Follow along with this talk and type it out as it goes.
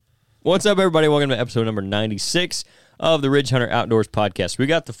What's up, everybody? Welcome to episode number 96 of the Ridge Hunter Outdoors podcast. We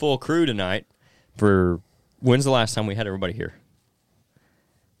got the full crew tonight for, when's the last time we had everybody here?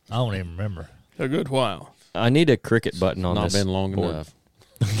 I don't even remember. A good while. I need a cricket button on this. Not been long board. enough.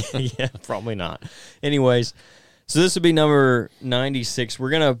 Yeah, probably not. Anyways, so this will be number 96. We're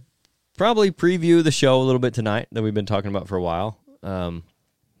going to probably preview the show a little bit tonight that we've been talking about for a while.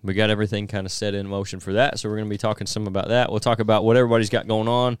 We got everything kind of set in motion for that, so we're going to be talking some about that. We'll talk about what everybody's got going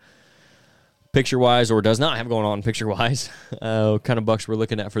on picture-wise, or does not have going on picture-wise, what kind of bucks we're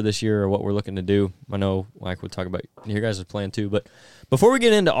looking at for this year or what we're looking to do. I know Mike will talk about your guys' plan too, but before we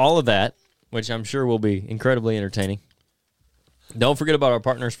get into all of that, which I'm sure will be incredibly entertaining, don't forget about our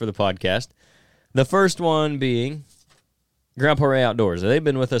partners for the podcast. The first one being Grandpa Ray Outdoors. They've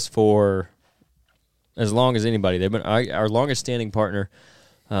been with us for as long as anybody. They've been our longest-standing partner.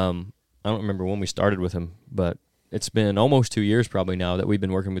 I don't remember when we started with them, but it's been almost 2 years probably now that we've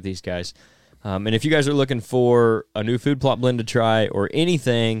been working with these guys. And if you guys are looking for a new food plot blend to try or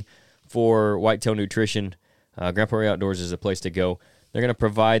anything for whitetail nutrition, Grandpa Ray Outdoors is the place to go. They're going to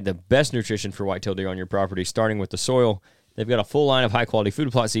provide the best nutrition for whitetail deer on your property, starting with the soil. They've got a full line of high-quality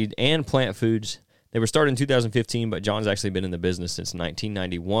food plot seed and plant foods. They were started in 2015, but John's actually been in the business since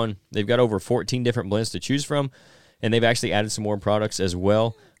 1991. They've got over 14 different blends to choose from, and they've actually added some more products as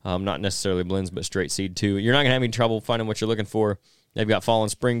well. Not necessarily blends, but straight seed too. You're not going to have any trouble finding what you're looking for. They've got fall and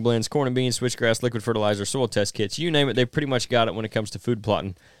spring blends, corn and beans, switchgrass, liquid fertilizer, soil test kits. You name it, they've pretty much got it when it comes to food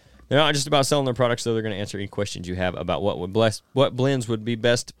plotting. They're not just about selling their products, though. They're going to answer any questions you have about what blends would be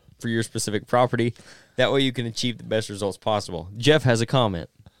best for your specific property. That way you can achieve the best results possible. Jeff has a comment.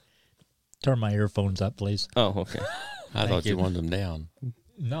 Turn my earphones up, please. Oh, okay. I thought you wanted them down.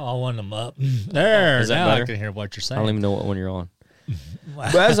 No, I want them up. There. Is that now better? I can hear what you're saying. I don't even know what one you're on.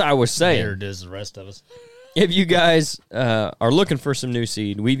 But as I was saying, There it is, the rest of us. if you guys are looking for some new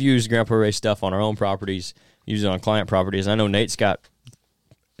seed, we've used Grandpa Ray stuff on our own properties, used it on client properties. I know Nate's got,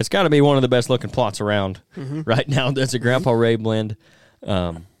 it's got to be one of the best looking plots around right now. That's a Grandpa Ray blend.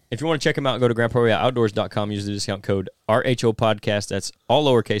 If you want to check them out, go to grandparrayoutdoors.com, use the discount code RHO podcast. That's all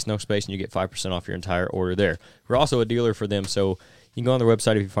lowercase, no space, and you get 5% off your entire order there. We're also a dealer for them, so you can go on their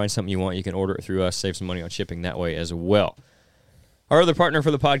website. If you find something you want, you can order it through us, save some money on shipping that way as well. Our other partner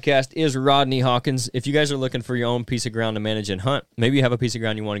for the podcast is Rodney Hawkins. If you guys are looking for your own piece of ground to manage and hunt, maybe you have a piece of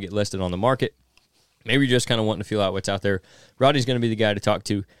ground you want to get listed on the market, maybe you're just kind of wanting to feel out what's out there, Rodney's going to be the guy to talk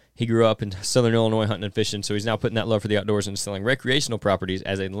to. He grew up in Southern Illinois hunting and fishing, so he's now putting that love for the outdoors and selling recreational properties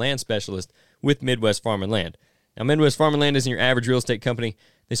as a land specialist with Midwest Farm and Land. Now, Midwest Farm and Land isn't your average real estate company.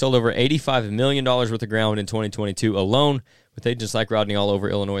 They sold over $85 million worth of ground in 2022 alone. With agents like Rodney all over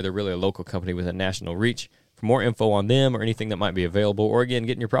Illinois, they're really a local company with a national reach. For more info on them or anything that might be available, or again,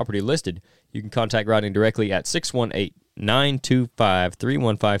 getting your property listed, you can contact Rodney directly at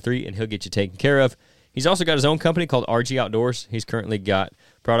 618-925-3153, and he'll get you taken care of. He's also got his own company called RHO Outdoors. He's currently got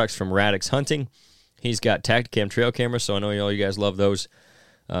products from Radix Hunting. He's got Tacticam trail cameras, so I know all you guys love those.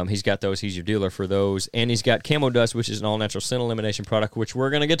 He's got those. He's your dealer for those. And he's got Camo Dust, which is an all-natural scent elimination product, which we're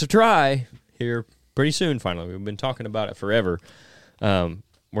going to get to try here pretty soon, finally. We've been talking about it forever.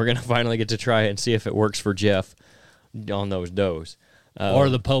 We're going to finally get to try it and see if it works for Jeff on those does. Or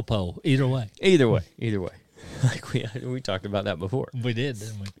the popo. Either way. Either way. Like we talked about that before. We did,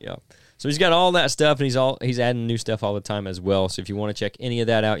 didn't we? Yeah. So he's got all that stuff, and he's adding new stuff all the time as well. So if you want to check any of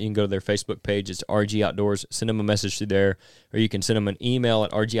that out, you can go to their Facebook page. It's RG Outdoors. Send them a message through there, or you can send them an email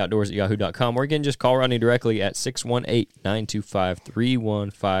at rgoutdoors@yahoo.com, or again, just call Rodney directly at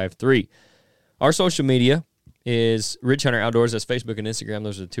 618-925-3153. Our social media is Ridge Hunter Outdoors. That's Facebook and Instagram.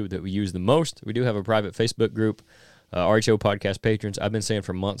 Those are the two that we use the most. We do have a private Facebook group, RHO Podcast Patrons. I've been saying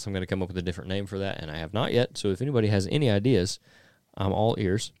for months I'm going to come up with a different name for that, and I have not yet. So if anybody has any ideas, I'm all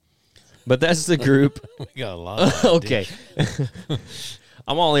ears. But that's the group. We got a lot of Okay.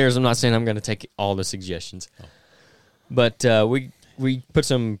 I'm all ears. I'm not saying I'm going to take all the suggestions. But we put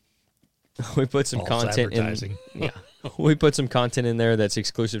some False content advertising. in. Yeah. We put some content in there that's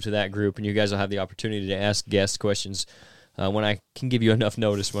exclusive to that group, and you guys will have the opportunity to ask guest questions when I can give you enough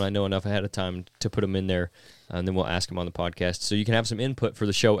notice, when I know enough ahead of time to put them in there, and then we'll ask them on the podcast. So you can have some input for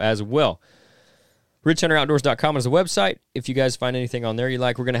the show as well. RidgeHunterOutdoors.com is the website. If you guys find anything on there you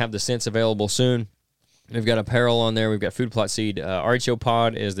like, we're going to have the scents available soon. We've got apparel on there. We've got food plot seed. RHO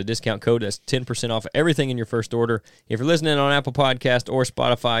Pod is the discount code. That's 10% off everything in your first order. If you're listening on Apple Podcast or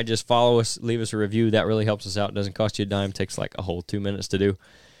Spotify, just follow us, leave us a review. That really helps us out. It doesn't cost you a dime. Takes like a whole 2 minutes to do.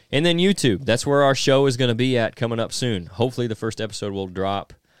 And then YouTube. That's where our show is going to be at coming up soon. Hopefully the first episode will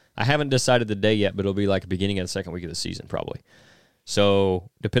drop. I haven't decided the day yet, but it'll be like the beginning of the second week of the season probably. So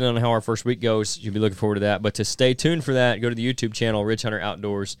depending on how our first week goes, you'll be looking forward to that. But to stay tuned for that, go to the YouTube channel, Ridge Hunter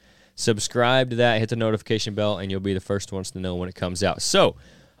Outdoors. subscribe to that, hit the notification bell, and you'll be the first ones to know when it comes out. So,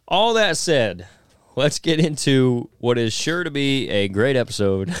 all that said, let's get into what is sure to be a great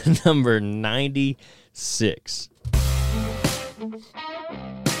episode, number 96.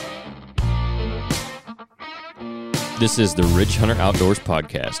 This is the Ridge Hunter Outdoors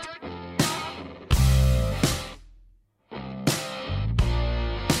Podcast.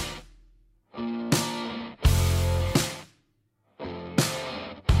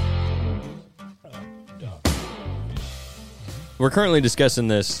 We're currently discussing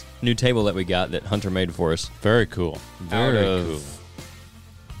this new table that we got that Hunter made for us. Very cool. Very Out of cool.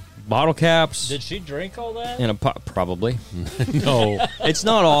 Bottle caps Did she drink all that? and a pot, probably. No. It's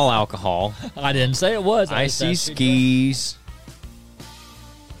not all alcohol. I didn't say it was. I Icy just asked you skis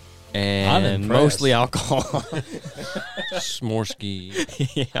I'm and impressed. mostly alcohol. S'more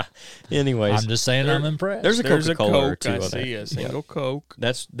Yeah. Anyways, I'm just saying I'm impressed. there's a There's a Coca-Cola or Coke. two I on see that. a single Coke.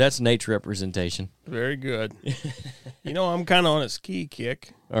 That's nature representation. Very good. You know, I'm kind of on a ski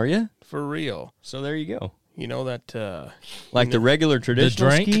kick Are you? for real. So there you go. You know that? Like the regular traditional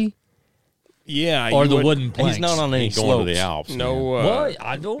drink? ski. Yeah. or you the would- wooden planks. He's not on any Ain't going slopes. to the Alps. No. man. What?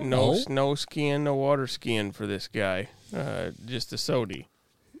 I don't No know. snow skiing, no water skiing for this guy. Just a sody.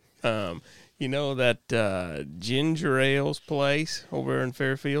 You know that Ginger Ale's place over in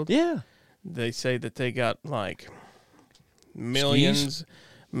Fairfield? Yeah. They say that they got like millions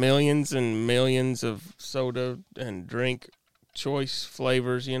and millions of soda and drink choice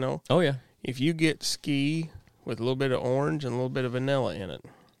flavors, you know. Oh yeah. If you get ski with a little bit of orange and a little bit of vanilla in it,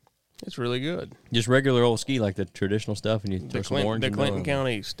 it's really good. Just regular old ski, like the traditional stuff, and you throw some orange. The and Clinton vanilla.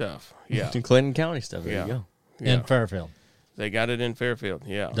 County stuff. Yeah. The Clinton County stuff. There Yeah. you go. Yeah. In Fairfield. They got it in Fairfield.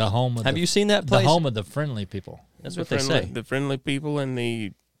 Yeah. The home of Have the, you seen that the place? home of the friendly people. That's the what they friendly, say. The friendly people and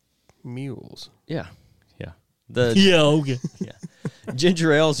the mules. Yeah. Yeah. The Yeah, okay.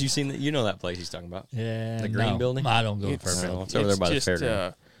 ginger ales. You seen that? You know that place he's talking about. Yeah. The green no, building? I don't go to It's- Fairfield. No, it's over there by the just,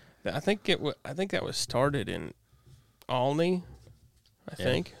 fairground. I think I think that was started in Alney. I Yeah.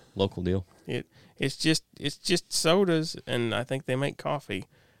 think Local deal. it's just sodas, and I think they make coffee,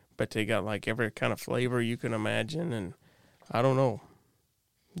 but they got like every kind of flavor you can imagine, and I don't know.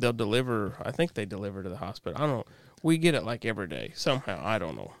 They'll deliver. I think they deliver to the hospital. I don't know. We get it like every day somehow. I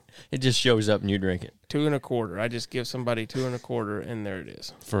don't know. It just shows up and you drink it. 2 1/4. I just give somebody 2 1/4, and there it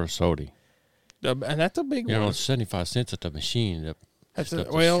is. For a soda. And that's a big You know, one. it's 75 cents at the machine. That's up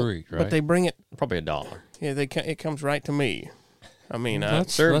the well, street, right? but they bring it. Probably $1. Yeah, it comes right to me. I mean,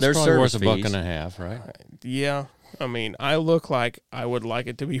 That's Sir, there's probably worth service fees. $1.50, right? yeah. I mean, I look like I would like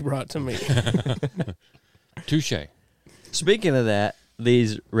it to be brought to me. Touche. Speaking of that,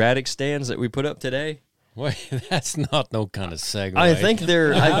 these Radix stands that we put up today, Wait, that's not no kind of segue. I think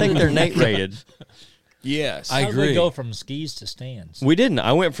they're Nate rated. Yes. I How did we agree. go from skis to stands? We didn't.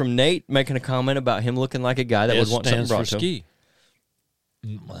 I went from Nate making a comment about him looking like a guy that it would want something stands brought for to him.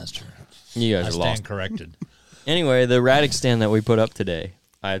 ski. Well, that's true. You I guys are stand lost. corrected. Anyway, the Radix stand that we put up today,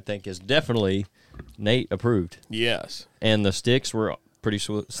 I think is definitely Nate approved. Yes. And the sticks were pretty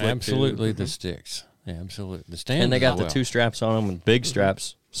slick too. Absolutely, the sticks. Yeah, absolutely. The stand. And they got as the well. 2 straps on them with big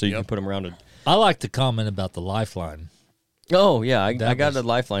straps, so you can Yep. put them around a. I like to comment about the lifeline. Oh yeah, I That got was- the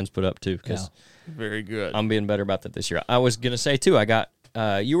lifelines put up too because Very good. I'm being better about that this year. I was gonna say too. I got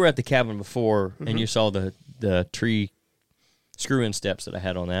you were at the cabin before and you saw the tree screw-in steps that I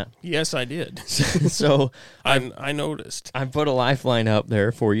had on that. Yes, I did. So I noticed. I put a lifeline up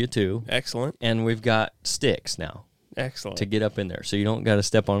there for you too, Excellent. and we've got sticks now Excellent. to get up in there, so you don't got to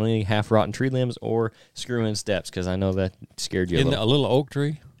step on any half-rotten tree limbs or screw-in steps because I know that scared you a Isn't it little. a little oak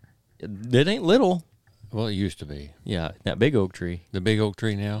tree? It ain't little. Well, it used to be. Yeah, that big oak tree. The big oak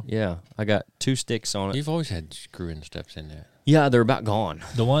tree now. Yeah, I got 2 sticks on it. You've always had screw-in steps in there. Yeah, they're about gone.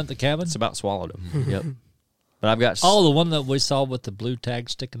 The one at the cabin? It's about swallowed them. Yep. But I've got Oh, the one that we saw with the blue tag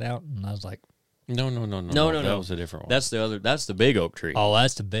sticking out, and I was like, No. No. That was a different one. That's the other. That's the big oak tree. "Oh,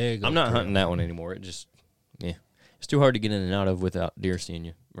 that's the big." I'm not oak hunting that one anymore. It just, yeah, it's too hard to get in and out of without deer seeing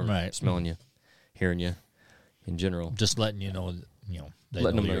you or Right. smelling you, hearing you, in general. tree." Just letting you know, they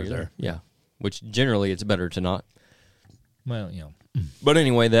Letting know them know you're you're there. there. Yeah, which generally it's better to not. Well, But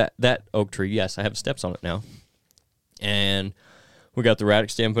anyway, that oak tree, yes, I have steps on it now, and we got the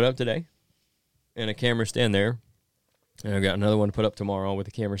Radix stand put up today, and a camera stand there, and I've got another one put up tomorrow with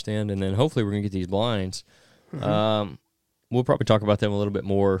a camera stand, and then hopefully we're gonna get these blinds. We'll probably talk about them a little bit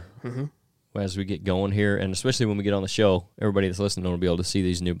more as we get going here, and especially when we get on the show, everybody that's listening will be able to see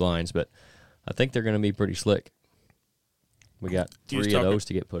these new blinds. But I think they're gonna be pretty slick. We got You was 3 of talking- those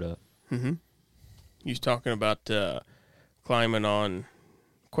to get put up. You was talking about climbing on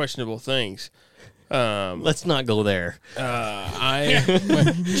questionable things. Let's not go there.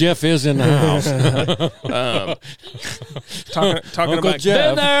 Jeff is in the house. Talking Uncle about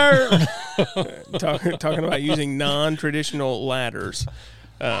Jeff. talking about using non-traditional ladders.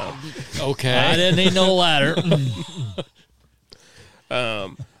 Okay. I didn't need no ladder.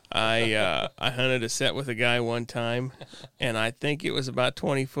 I hunted a set with a guy one time, and I think it was about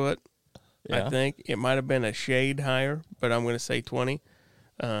 20 foot. Yeah. I think it might have been a shade higher, but I'm going to say 20.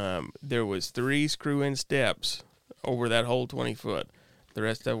 There was 3 screw-in steps over that whole 20 foot. The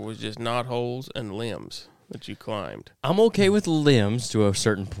rest of it was just knot holes and limbs that you climbed. I'm okay with limbs to a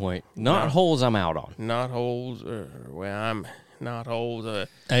certain point. Not holes I'm out on. Knot holes, I'm knot holes.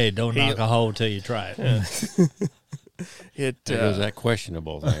 Hey, don't knock a hole till you try it. There's that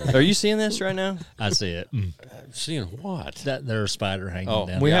questionable there. Are you seeing this right now? I see it. Seeing what? That there's a spider hanging Oh,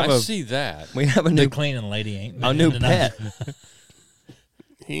 down. we there. have I a- see that. We have a The new cleaning lady ain't a new pet.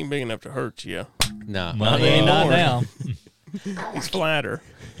 He ain't big enough to hurt you. No. Well, he ain't not anymore. now. He's flatter.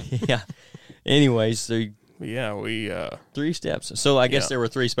 Yeah. Anyways, so Yeah, we 3 steps. So I guess Yeah. there were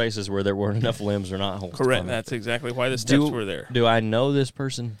 3 spaces where there weren't enough limbs or not holes. to correct. climb up. That's exactly why the steps Do- were there. Do I know this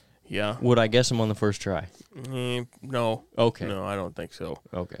person? Yeah. Would I guess him on the first try? No. Okay. No, I don't think so.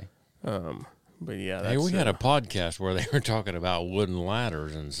 Okay. But yeah, that's, Hey, we had a podcast where they were talking about wooden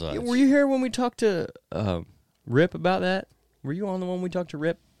ladders and such. Were you here when we talked to Rip about that? Were you on the one we talked to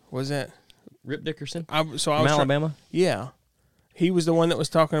Rip? Was that? Rip Dickerson? I was From Alabama? yeah. He was the one that was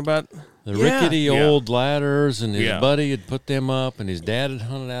talking about. The rickety Yeah. old ladders, and his Yeah. buddy had put them up, and his dad had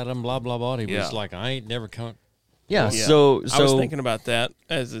hunted at them, blah, blah, blah. He Yeah. was like, I ain't never come. Yeah, Yeah. so I was thinking about that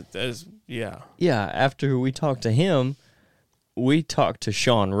as yeah. yeah, after we talked to him, we talked to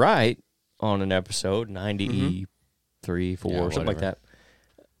Sean Wright on an episode, 93, 4, Yeah, something like whatever. that.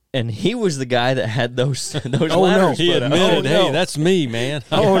 And he was the guy that had those Oh, ladders. no. He put up. admitted, no. hey, that's me, man.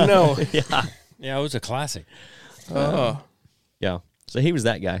 Oh no. Yeah. Yeah, it was a classic. Yeah. So he was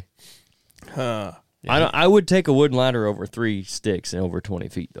that guy. Huh. I would take a wooden ladder over 3 sticks and over 20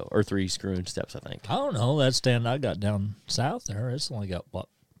 feet, though, or 3 screw-in steps, I think. I don't know. That stand I got down south there, it's only got, what,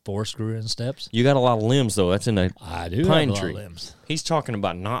 4 screw-in steps? You got a lot of limbs, though. That's in a I do pine have a lot tree. of limbs. He's talking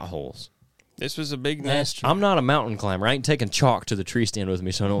about knot holes. This was a big That's nest. true. I'm not a mountain climber. I ain't taking chalk to the tree stand with me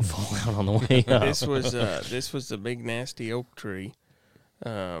so I don't fall out on the way up. This was the big nasty oak tree.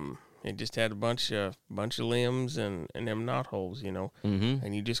 It just had a bunch of limbs and them knot holes, you know. Mm-hmm.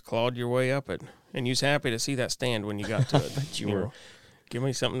 And you just clawed your way up it. And you was happy to see that stand when you got to it. bet you know. were. Give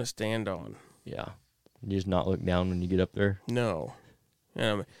me something to stand on. Yeah. You just not look down when you get up there. No.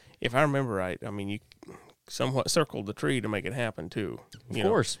 If I remember right, I mean, you somewhat circled the tree to make it happen, too. Of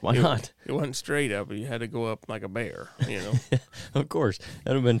course. Why it, not? It wasn't straight up. You had to go up like a bear, you know. Of course.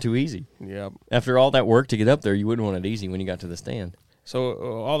 That would have been too easy. Yep. After all that work to get up there, you wouldn't want it easy when you got to the stand. So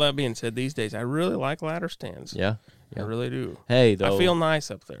all that being said, these days, I really like ladder stands. Yeah. I really do. Hey, though. I feel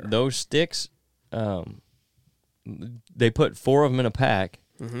nice up there. Those sticks, they put 4 of them in a pack,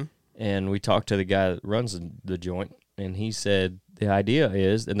 Mm-hmm. and we talked to the guy that runs the joint, and he said the idea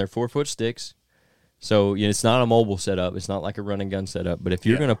is, and they're 4-foot sticks, so it's not a mobile setup. It's not like a run and gun setup. But if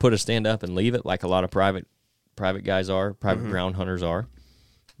you're going to put a stand up and leave it, like a lot of private guys are, private ground hunters are,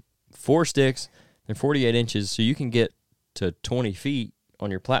 4 sticks, they're 48 inches, so you can get to 20 feet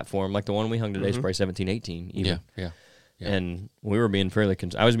on your platform, like the one we hung today is probably 17, 18 even. Yeah. And we were being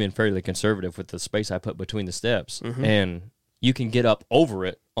I was being fairly conservative with the space I put between the steps, and you can get up over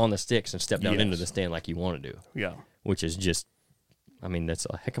it on the sticks and step down into the stand like you want to do, Yeah. which is just, I mean, that's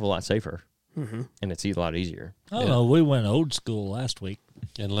a heck of a lot safer, and it's a lot easier. I don't know. We went old school last week.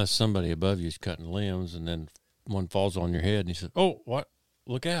 Unless somebody above you is cutting limbs, and then one falls on your head, and you say, oh, what?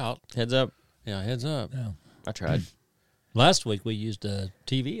 Look out. Heads up. Yeah, heads up. Yeah. I tried. Last week we used a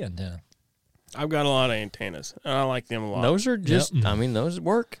TV antenna. I've got a lot of antennas, and I like them a lot. Those are just, Yep. I mean, those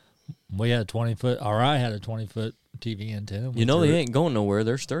work. We had a 20-foot, or I had a 20-foot TV antenna. We You know, threw they it- ain't going nowhere.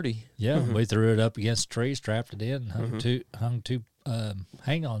 They're sturdy. Yeah, we threw it up against a tree, strapped it in, hung two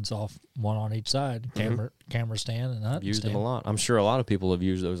hang-ons off, one on each side, camera stand and hunting Used stand. them a lot. I'm sure a lot of people have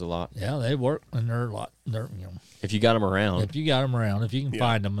used those a lot. Yeah, they work, and they're a lot. They're If you got them around, if you got them around, if you can Yeah.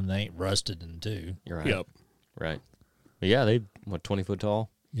 find them and they ain't rusted in two. you're right. Yep. Right. But yeah, they 20 foot tall.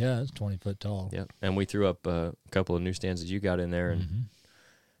 Yeah, it's 20 foot tall. Yep. And we threw up a couple of new stands that you got in there and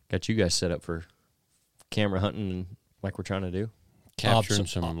got you guys set up for camera hunting like we're trying to do. Capturing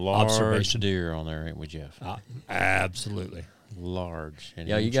some large observation. deer on there, ain't we, Jeff? Absolutely. large. And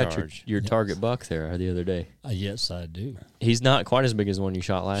Yeah, you in got charge. your target buck there the other day. Yes, I do. He's not quite as big as the one you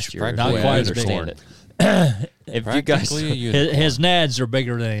shot last year. Not the way quite I as big. understand it. If you guys, Practically a unicorn. His nads are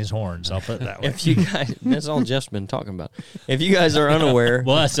bigger than his horns. I'll put it that way. if you guys, that's all Jeff's been talking about. If you guys are unaware,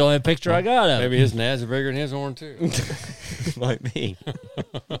 Well, that's the only picture I got of Maybe him. his nads are bigger than his horn, too. like me,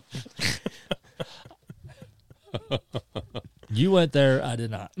 You went there. I did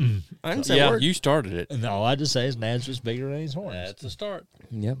not. I didn't say a Yeah, word. you started it. No, I just say his nads was bigger than his horns. That's a start.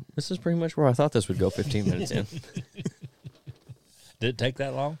 Yep, this is pretty much where I thought this would go. 15 minutes in. Did it take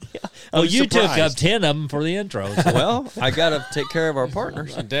that long? I Oh, was you took up surprised. 10 of them for the intro. so- Well, I got to take care of our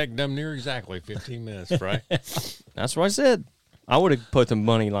partners. Daggum near exactly 15 minutes, right? That's what I said. I would have put the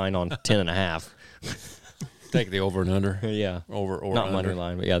money line on 10.5. Take the over and under. Yeah, Over or not under. money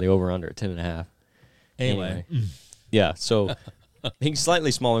line, but yeah, the over under at 10.5. anyway, Yeah, so he's slightly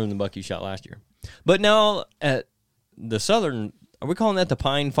smaller than the buck you shot last year. But now at the southern, are we calling that the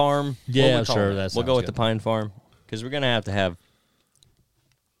Pine Farm? What Yeah, are we calling sure, it? that We'll go sounds with the good. Pine Farm because we're gonna have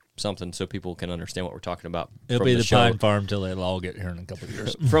something so people can understand what we're talking about. it'll from be the show, Pine Farm till they'll all get here in a couple of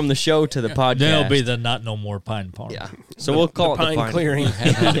years. from the show to the podcast. There'll be the not no more Pine Farm. yeah. So we'll call the it the pine clearing. You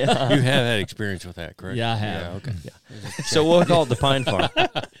have had experience with that, correct? Yeah, I have. Yeah, okay. So we'll call it the Pine Farm.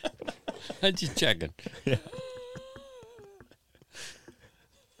 Just checking.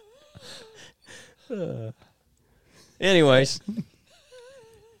 Anyways,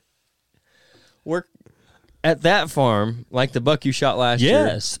 we're at that farm, like the buck you shot last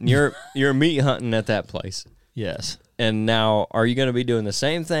Yes. year. You're meat hunting at that place. Yes. And now, are you going to be doing the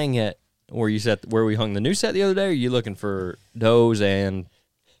same thing at where we hung the new set the other day? Or are you looking for does and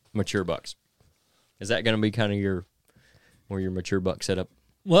mature bucks? Is that going to be kind of your mature buck setup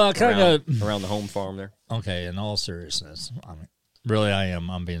Well, I kind of around the home farm there? okay. In all seriousness, I mean, really, I am.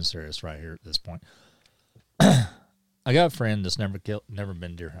 I'm being serious right here at this point. I got a friend that's never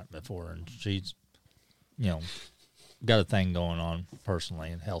been deer hunting before, and she's, got a thing going on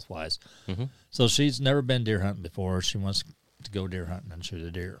personally and health wise. Mhm. So she's never been deer hunting before. She wants to go deer hunting and shoot a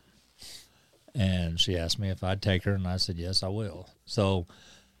deer. And she asked me if I'd take her, and I said, yes, I will. So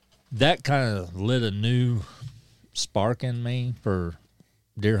that kind of lit a new spark in me for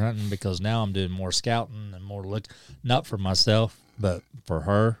deer hunting because now I'm doing more scouting and more look, not for myself, but for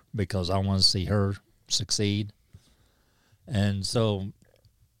her because I want to see her succeed. And so,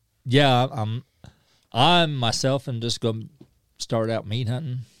 yeah, I'm myself and just going to start out meat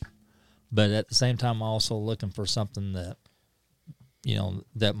hunting, but at the same time, I'm also looking for something that,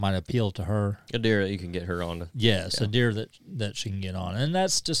 that might appeal to her. A deer that you can get her on. Yes, a deer that she can get on. And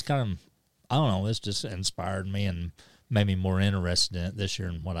that's just kind of, I don't know, it's just inspired me and made me more interested in it this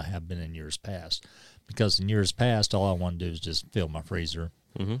year than what I have been in years past. Because in years past, all I want to do is just fill my freezer.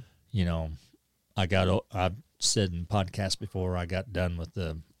 Mm-hmm. I've said in podcasts before, I got done with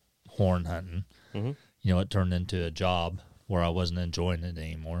the horn hunting. Mm-hmm. It turned into a job where I wasn't enjoying it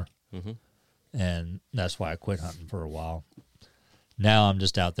anymore. Mm-hmm. And that's why I quit hunting for a while. Now I'm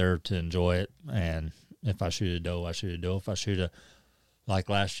just out there to enjoy it. And if I shoot a doe, I shoot a doe. If I shoot like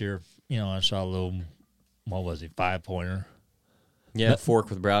last year, I shot a little, 5-pointer. Yeah, fork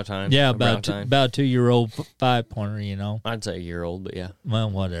with brow tine. Yeah, A brow about tine. about 2-year-old 5-pointer. I'd say a year old, but yeah. Well,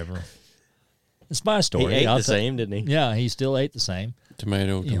 whatever. It's my He story. ate I'll the ta- same, didn't he? Yeah, he still ate the same.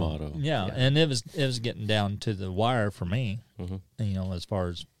 Tomato, You know, tomato. yeah, and it was getting down to the wire for me. Mhm. As far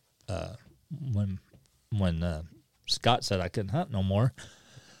as when Scott said I couldn't hunt no more.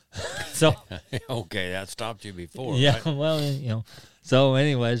 So Okay, that stopped you before. yeah, Right? well, So,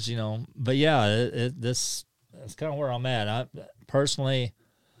 anyways, but yeah, that's kind of where I'm at. I personally,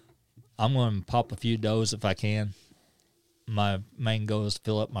 I'm going to pop a few does if I can. My main goal is to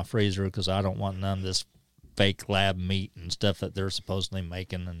fill up my freezer because I don't want none of this fake lab meat and stuff that they're supposedly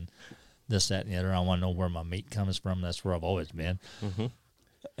making and this, that, and the other. I want to know where my meat comes from. That's where I've always been. Mm-hmm.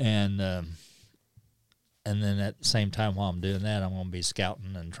 And then at the same time while I'm doing that, I'm going to be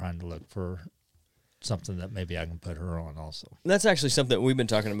scouting and trying to look for something that maybe I can put her on also. That's actually something that we've been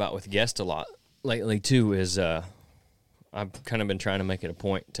talking about with guests a lot lately too. Is I've kind of been trying to make it a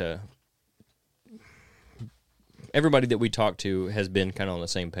point to everybody that we talk to has been kind of on the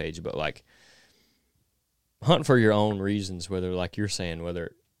same page, but like hunt for your own reasons, whether like you're saying,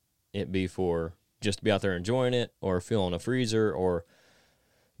 whether it be for just to be out there enjoying it or filling a freezer or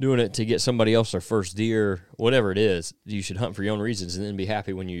doing it to get somebody else their first deer, whatever it is, you should hunt for your own reasons and then be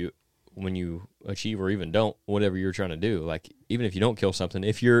happy when you achieve or even don't whatever you're trying to do. Like even if you don't kill something,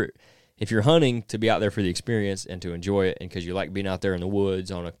 if you're hunting to be out there for the experience and to enjoy it and because you like being out there in the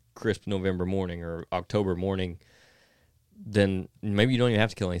woods on a crisp November morning or October morning, then maybe you don't even have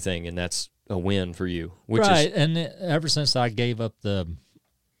to kill anything, and that's a win for you. Which right, is, and ever since I gave up the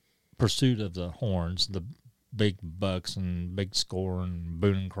pursuit of the horns, the big bucks and big score and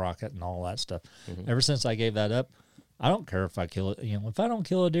Boone and Crockett and all that stuff, ever since I gave that up, I don't care if I kill it. If I don't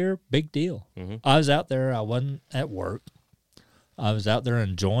kill a deer, big deal. I was out there. I wasn't at work. I was out there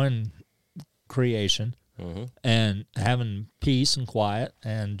enjoying creation and having peace and quiet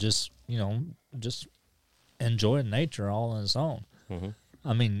and just enjoying nature all on its own.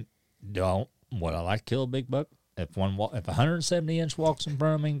 I mean, would I like to kill a big buck? If a 170-inch walks in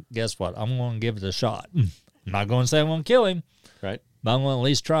front of me, guess what? I'm going to give it a shot. I'm not going to say I'm going to kill him, right? but I'm going to at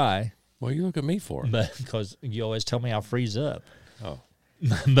least try. Well, you look at me for it. But because you always tell me I'll freeze up. Oh,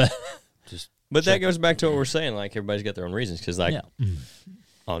 but But that goes back to what we're saying. Like, everybody's got their own reasons. Because, like,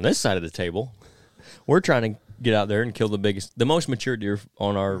 on this side of the table, we're trying to get out there and kill the most mature deer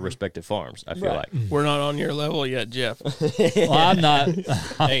on our respective farms, I feel like. We're not on your level yet, Jeff. well, I'm not.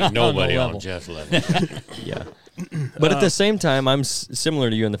 ain't nobody on the on level. Jeff's level. Yeah. But at the same time, I'm similar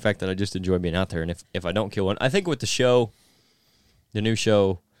to you in the fact that I just enjoy being out there. And if I don't kill one, I think with the show, the new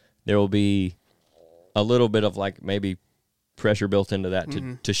show, there will be a little bit of, like, maybe pressure built into that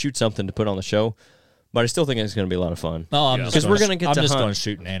to shoot something to put on the show. But I still think it's going to be a lot of fun. No, I'm Because we're going to get I'm to just hunt. going to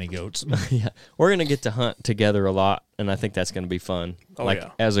shoot nanny goats. Yeah, we're going to get to hunt together a lot, and I think that's going to be fun. Oh, like, yeah.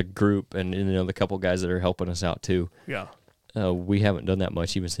 as a group, and the couple guys that are helping us out too. Yeah. We haven't done that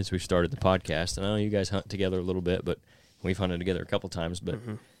much even since we started the podcast. And I know you guys hunt together a little bit, but we've hunted together a couple times. But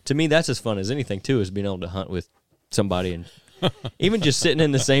to me, that's as fun as anything too, is being able to hunt with somebody and even just sitting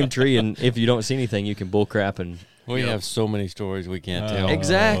in the same tree. And if you don't see anything, you can bull crap and. We have so many stories we can't tell.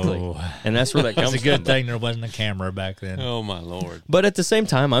 Exactly. And that's where that comes It's a good from. thing there wasn't a camera back then. Oh, my Lord. But at the same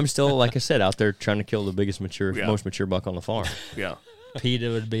time, I'm still, like I said, out there trying to kill the biggest Yeah. most mature buck on the farm. Yeah. PETA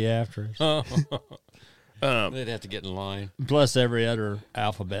would be after us. They'd have to get in line. Plus every other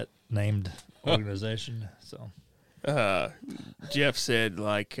alphabet named organization. So Jeff said,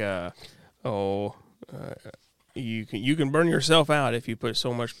 like, you can burn yourself out if you put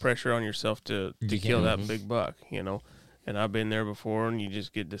so much pressure on yourself to kill that big buck, And I've been there before, and you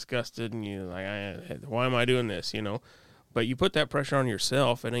just get disgusted, and you're like, why am I doing this, But you put that pressure on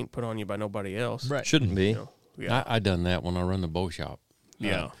yourself, it ain't put on you by nobody else. Right. Shouldn't be. Yeah. I done that when I run the bow shop.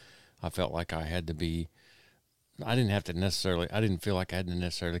 Yeah. I felt like I had to be. I didn't feel like I had to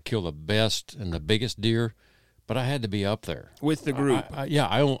necessarily kill the best and the biggest deer, but I had to be up there With the group.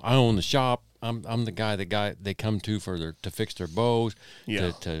 I own the shop. I'm the guy they come to to fix their bows,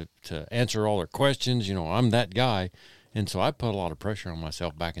 to answer all their questions. I'm that guy, and so I put a lot of pressure on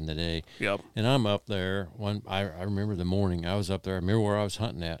myself back in the day. Yep. And I'm up there. I remember the morning I was up there. I remember where I was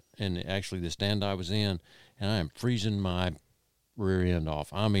hunting at, and actually the stand I was in, and I am freezing my rear end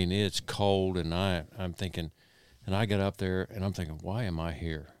off. I mean, it's cold, and I'm thinking, and I get up there, and I'm thinking, why am I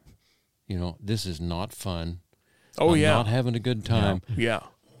here? This is not fun. Oh, I'm yeah. not having a good time. Yeah.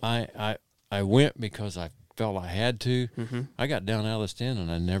 I went because I felt I had to. I got down out of the stand and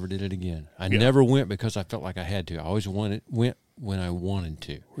I never did it again. I never went because I felt like I had to. I always went when I wanted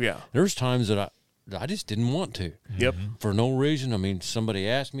to. Yeah. There's times that I just didn't want to. Yep. For no reason. I mean, somebody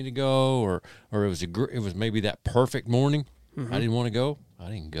asked me to go, or it was maybe that perfect morning. I didn't want to go. I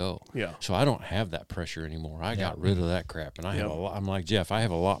didn't go. Yeah. So I don't have that pressure anymore. I got rid of that crap, and I have a lot. I'm like Jeff. I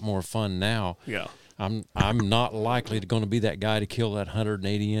have a lot more fun now. Yeah. I'm not likely going to be that guy to kill that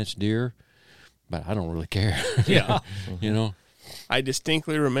 180-inch deer, but I don't really care. Yeah. I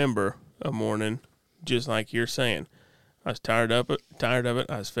distinctly remember a morning, just like you're saying. I was tired of it.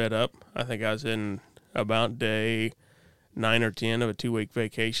 I was fed up. I think I was in about day 9 or 10 of a 2-week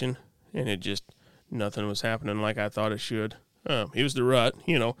vacation, and it just, nothing was happening like I thought it should. It was the rut,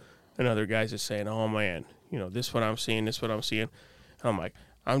 and other guys are saying, oh, man, this is what I'm seeing, this is what I'm seeing. I'm like,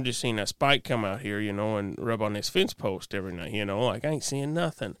 I'm just seeing a spike come out here, and rub on this fence post every night, like I ain't seeing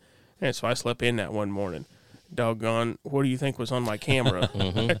nothing. And so I slept in that one morning. Doggone, what do you think was on my camera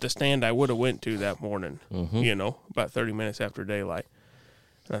at the stand I would have went to that morning, about 30 minutes after daylight.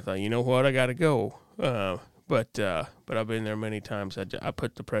 And I thought, you know what, I got to go. But I've been there many times. I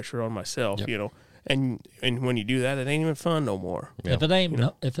put the pressure on myself, and when you do that, it ain't even fun no more. Yeah.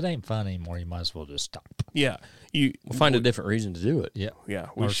 If it ain't fun anymore, you might as well just stop. Yeah. We'll find a different reason to do it. Yeah. Yeah.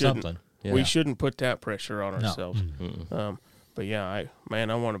 Or something. Yeah. We shouldn't put that pressure on ourselves. Mm-mm. But yeah, I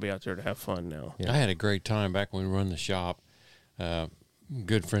want to be out there to have fun now. Yeah. had a great time back when we run the shop.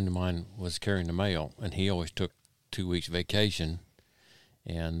 Good friend of mine was carrying the mail, and he always took 2 weeks vacation,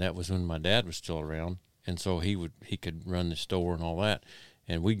 and that was when my dad was still around, and so he could run the store and all that,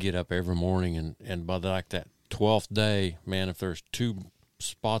 and we'd get up every morning, and by that 12th day, man, if there's 2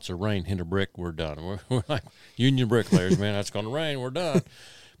 spots of rain hit a brick, we're done. We're like union bricklayers, man. That's going to rain. We're done.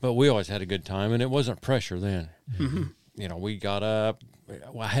 But we always had a good time, and it wasn't pressure then. Mm-hmm. You know, we got up.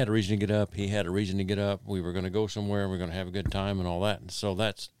 Well, I had a reason to get up. He had a reason to get up. We were going to go somewhere. We were going to have a good time and all that. And so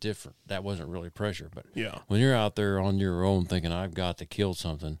that's different. That wasn't really pressure. But Yeah. when you're out there on your own thinking, I've got to kill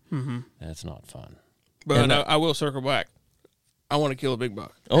something, Mm-hmm. that's not fun. But I will circle back. I want to kill a big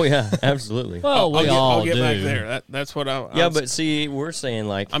buck. Oh yeah, absolutely. Well, we all I'll get do. back there. That's what Yeah, but see, we're saying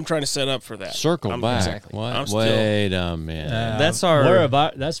like I'm trying to set up for that. Circle back. Exactly. What? I'm still- Wait a minute. That's our- Where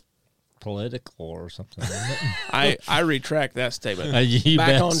about that's political or something. Isn't it? I retract that statement. You Back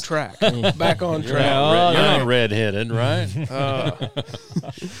bet. on track. Back on You're track. not, you're not redheaded, right?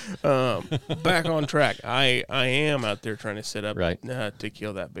 Back on track. I am out there trying to set up Right. to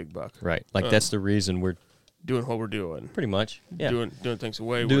kill that big buck. right. Like that's the reason we're Doing what we're doing. pretty much Doing things the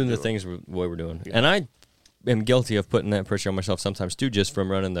way doing we're the things the way we're doing. And I am guilty of putting that pressure on myself sometimes too, just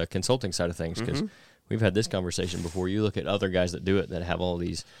from running the consulting side of things. Because we've had this conversation before. You look at other guys that do it that have all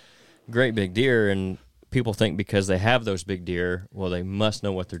these great big deer, and people think because they have those big deer, well, they must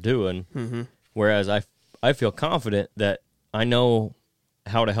know what they're doing. Mm-hmm. Whereas I feel confident that I know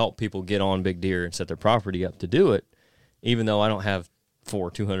how to help people get on big deer and set their property up to do it, even though I don't have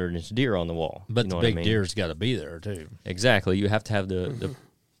 4 200-inch deer on the wall. But You know the what I big mean? deer's got to be there too. Exactly. You have to have the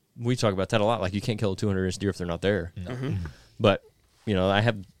we talk about that a lot. Like you can't kill a 200-inch deer if they're not there. Mm-hmm. But, you know,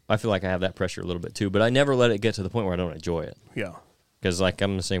 I feel like I have that pressure a little bit too, but I never let it get to the point where I don't enjoy it. Yeah. Because, like,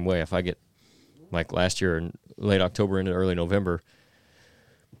 I'm the same way. If I get, like, last year in late October into early November,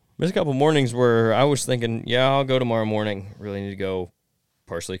 there's a couple mornings where I was thinking, yeah, I'll go tomorrow morning. Really need to go,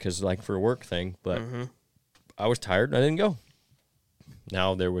 partially because, like, for a work thing. But I was tired and I didn't go.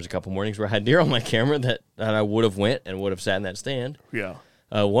 Now, there was a couple mornings where I had deer on my camera that I would have went and would have sat in that stand. Yeah.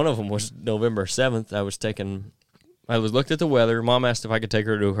 One of them was November 7th. I looked at the weather. Mom asked if I could take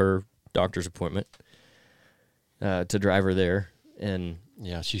her to her doctor's appointment to drive her there. And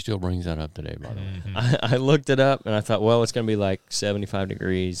Yeah, she still brings that up today, by the way. I looked it up, and I thought, well, it's going to be like 75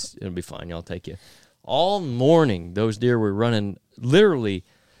 degrees. It'll be fine. Y'all take you. All morning, those deer were running literally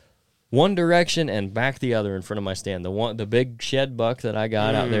one direction and back the other in front of my stand. The big shed buck that I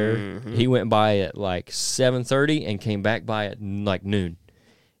got out there, he went by at like 7:30 and came back by at like noon.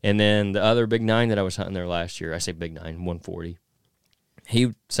 And then the other big 9 that I was hunting there last year, I say big 9, 140.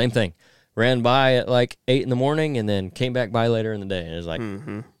 He, same thing. Ran by at like 8 in the morning and then came back by later in the day. And it was like,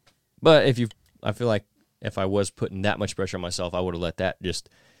 but I feel like if I was putting that much pressure on myself, I would have let that just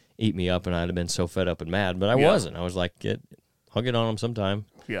eat me up and I'd have been so fed up and mad. But I wasn't. I was like, I'll get on them sometime.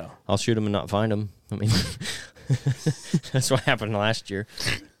 Yeah. I'll shoot them and not find them. I mean, that's what happened last year.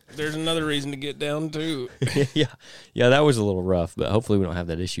 There's another reason to get down too. Yeah, that was a little rough, but hopefully we don't have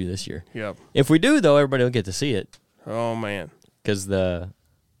that issue this year. Yep. If we do, though, everybody will get to see it. Oh man. Because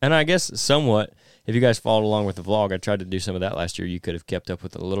and I guess somewhat, if you guys followed along with the vlog, I tried to do some of that last year. You could have kept up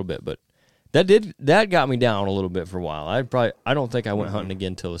with it a little bit, but that got me down a little bit for a while. I don't think I went hunting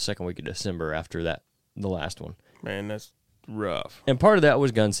again until the second week of December after the last one. Man, that's rough. And part of that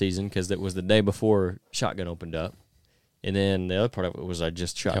was gun season because it was the day before shotgun opened up. And then the other part of it was I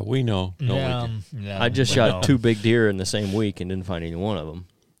just shot. Yeah, we know. I just shot 2 big deer in the same week and didn't find any one of them.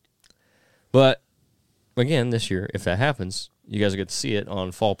 But again, this year, if that happens, you guys will get to see it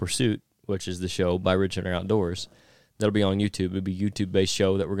on Fall Pursuit, which is the show by Rich Hunter Outdoors. That'll be on YouTube. It'll be a YouTube-based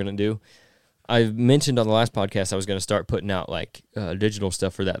show that we're going to do. I mentioned on the last podcast I was going to start putting out like digital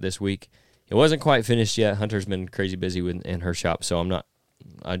stuff for that this week. It wasn't quite finished yet. Hunter's been crazy busy in her shop, so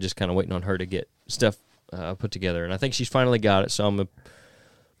I'm just kind of waiting on her to get stuff put together. And I think she's finally got it, so I'm going to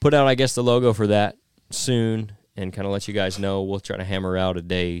put out, I guess, the logo for that soon and kind of let you guys know. We'll try to hammer out a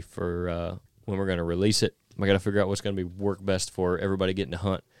day for when we're going to release it. I got to figure out what's going to be work best for everybody getting to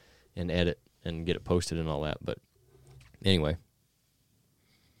hunt and edit and get it posted and all that. But anyway,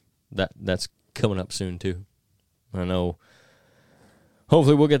 that's coming up soon too. I know.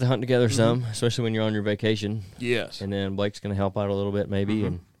 Hopefully we'll get to hunt together some, especially when you're on your vacation. Yes. And then Blake's going to help out a little bit maybe,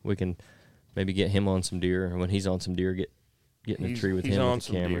 and we can maybe get him on some deer. And when he's on some deer, get in a tree with him with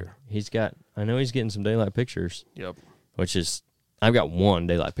the camera. Deer. I know he's getting some daylight pictures. Yep. Which is, I've got one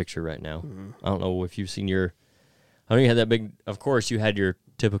daylight picture right now. I don't know if you've seen I know you had that big, of course you had your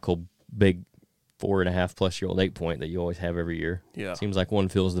typical big 4.5+ year old 8-point that you always have every year. Yeah. Seems like one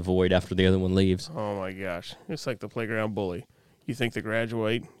fills the void after the other one leaves. Oh my gosh. It's like the playground bully. You think they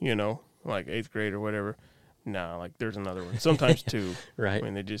graduate, like 8th grade or whatever. Nah, like there's another one. Sometimes 2. Right. I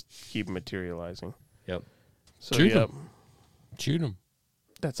mean, they just keep materializing. Yep. So, Shoot 'em. yep. Shoot them.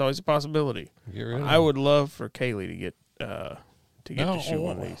 That's always a possibility. Get rid of I 'em. would love for Kaylee to get to shoot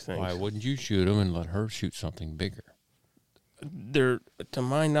one of these things. Why wouldn't you shoot them and let her shoot something bigger? to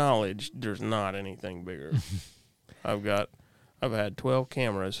my knowledge, there's not anything bigger. I've had 12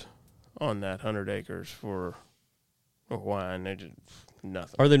 cameras on that 100 acres for a while, and they're just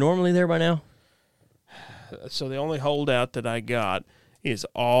nothing. Are they normally there by now? So the only holdout that I got is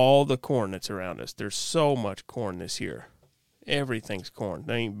all the corn that's around us. There's so much corn this year. Everything's corn.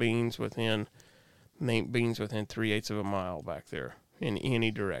 There ain't beans within 3/8 of a mile back there in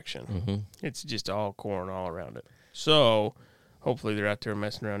any direction. Mm-hmm. It's just all corn all around it. So hopefully they're out there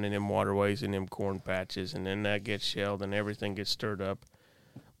messing around in them waterways and them corn patches, and then that gets shelled and everything gets stirred up.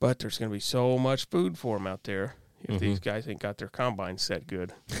 But there's going to be so much food for them out there if these guys ain't got their combines set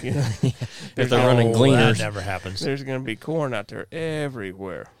good. You know? If they're running gleaners. That never happens. There's going to be corn out there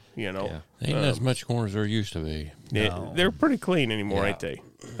everywhere, you know. Yeah. Ain't as much corn as there used to be. No. They're pretty clean anymore, Yeah. ain't they?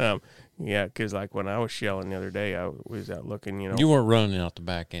 Yeah, because like when I was shelling the other day, I was out looking, you know. You weren't running out the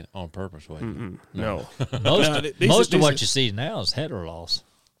back end on purpose, were you? No. Most of what you see now is header loss,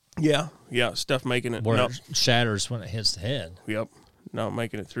 Yeah, stuff making it. where No, it shatters when it hits the head. yep, not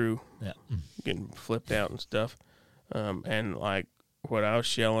making it through, Yeah. getting flipped out and stuff. And like what I was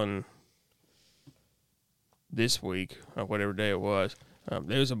shelling this week, or whatever day it was,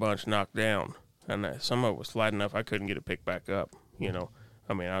 there was a bunch knocked down, and some of it was flat enough I couldn't get it picked back up. You know,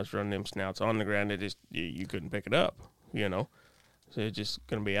 I mean, I was running them snouts on the ground; it just you couldn't pick it up. You know, so it's just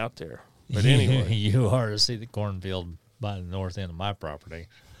going to be out there. But anyway, You are to see the cornfield by the north end of my property.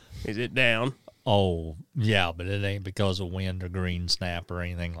 is it down? Oh, yeah, but it ain't because of wind or green snap or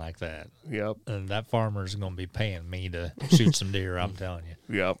anything like that. Yep, And that farmer's going to be paying me to shoot some deer, I'm telling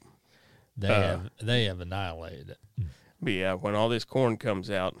you. yep. They have annihilated it. But yeah, when all this corn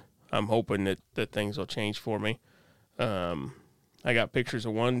comes out, I'm hoping that things will change for me. I got pictures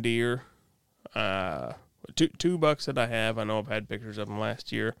of one deer, two bucks that I have. I know I've had pictures of them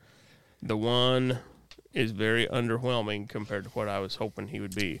last year. The one is very underwhelming compared to what I was hoping he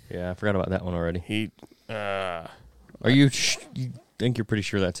would be. Yeah, I forgot about that one already. Are You think you're pretty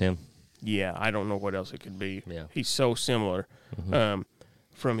sure that's him? Yeah, I don't know what else it could be. Yeah. He's so similar.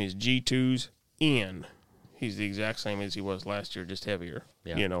 From his G2s in, he's the exact same as he was last year, just heavier.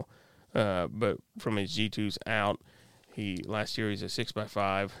 Yeah. You know, but from his G2s out, last year he's a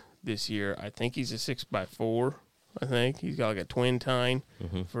 6x5. This year I think he's a 6x4. I think he's got like a twin tine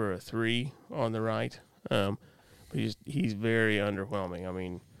for a 3 on the right. But he's very underwhelming. I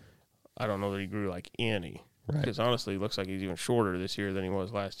mean, I don't know that he grew like any. Right. Because honestly, he looks like he's even shorter this year than he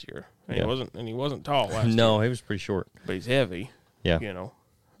was last year. And Yeah. he wasn't tall last year. No, he was pretty short. But he's heavy. Yeah. You know.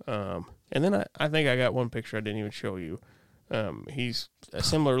 And then I think I got one picture I didn't even show you. He's a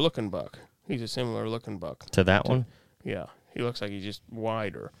similar looking buck. He's a similar looking buck. To that one? Yeah. He looks like he's just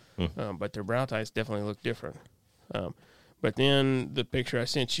wider. But their brow ties definitely look different. But then the picture I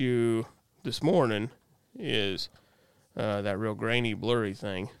sent you this morning is that real grainy, blurry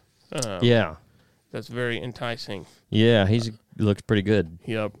thing. Yeah. That's very enticing. Yeah, he looks pretty good.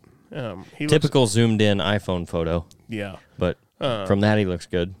 Yep. He Typical zoomed in iPhone photo, Yeah. but from that he looks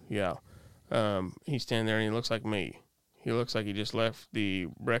good. Yeah. He's standing there and he looks like me. He looks like he just left the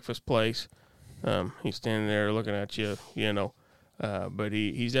breakfast place. He's standing there looking at you, you know. But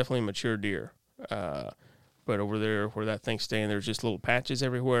he's definitely a mature deer. But over there where that thing's staying, there's just little patches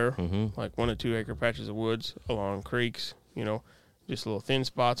everywhere, like 1 to 2 acre patches of woods along creeks, you know, just little thin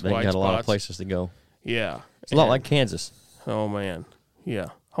spots, They white got spots. a lot of places to go. Yeah. It's a lot like Kansas. Oh, man. Yeah.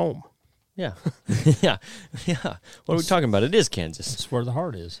 Home. Yeah. yeah. Yeah. What are we talking about? It is Kansas. That's where the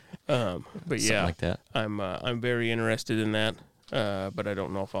heart is. But Something yeah, like that. I'm very interested in that. But I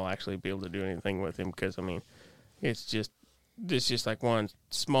don't know if I'll actually be able to do anything with him because, I mean, it's just like one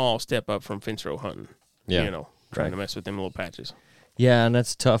small step up from fence row hunting. Yeah. You know, trying Right. to mess with them little patches. Yeah, and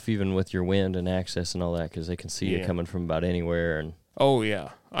that's tough even with your wind and access and all that because they can see you Yeah. coming from about anywhere. And Oh yeah,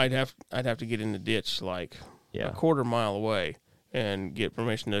 I'd have to get in the ditch like Yeah. a quarter mile away and get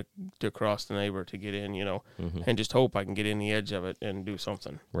permission to cross the neighbor to get in, you know, and just hope I can get in the edge of it and do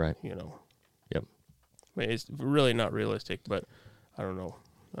something, right. you know. Yep. I mean, it's really not realistic, but I don't know.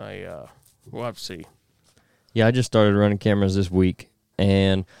 We'll have to see. Yeah, I just started running cameras this week,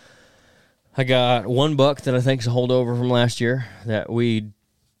 and I got one buck that I think is a holdover from last year that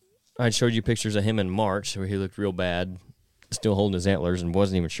I showed you pictures of him in March where he looked real bad, still holding his antlers and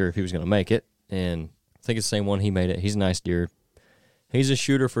wasn't even sure if he was going to make it. And I think it's the same one he made it. He's a nice deer. He's a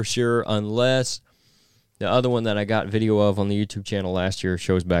shooter for sure, unless the other one that I got video of on the YouTube channel last year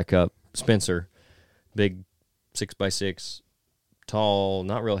shows back up. Spencer, big 6x6, tall,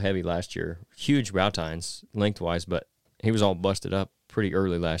 not real heavy last year. Huge brow tines lengthwise, but he was all busted up pretty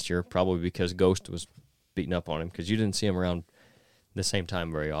early last year, probably because Ghost was beating up on him because you didn't see him around the same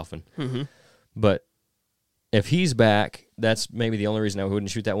time very often. But if he's back, that's maybe the only reason I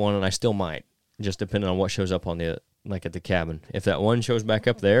wouldn't shoot that one, and I still might, just depending on what shows up on the at the cabin. If that one shows back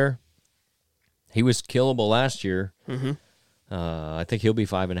up there, he was killable last year. Mm-hmm. I think he'll be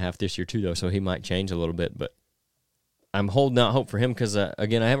 5.5 this year too, though, so he might change a little bit. But I'm holding out hope for him because,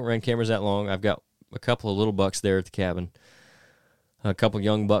 again, I haven't ran cameras that long. I've got a couple of little bucks there at the cabin, a couple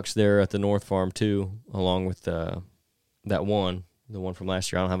young bucks there at the North Farm too, along with the one from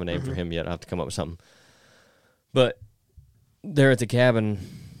last year. I don't have a name for him yet. I'll have to come up with something. But there at the cabin,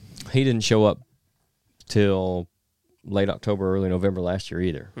 he didn't show up till late October, early November last year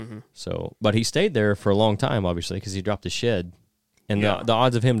either. Mm-hmm. So, but he stayed there for a long time, obviously, because he dropped his shed. And the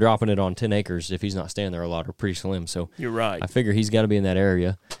odds of him dropping it on 10 acres, if he's not staying there a lot, are pretty slim. So you're right. I figure he's got to be in that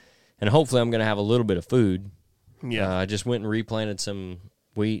area. And hopefully I'm going to have a little bit of food. Yeah. I just went and replanted some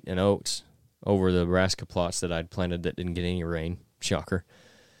wheat and oats over the brassica plots that I'd planted that didn't get any rain. Shocker.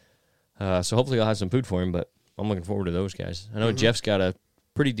 So hopefully I'll have some food for him, but I'm looking forward to those guys. I know Jeff's got a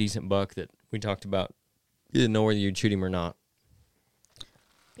pretty decent buck that we talked about. You didn't know whether you'd shoot him or not.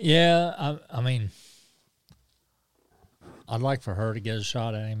 Yeah, I mean, I'd like for her to get a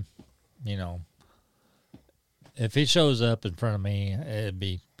shot at him. You know, if he shows up in front of me, it'd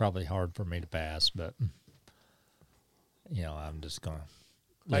be probably hard for me to pass. But you know, I'm just gonna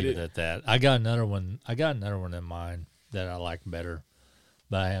leave it at that. I got another one in mind that I like better,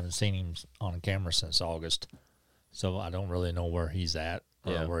 but I haven't seen him on camera since August, so I don't really know where he's at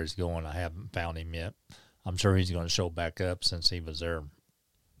or where he's going. I haven't found him yet. I'm sure he's going to show back up since he was there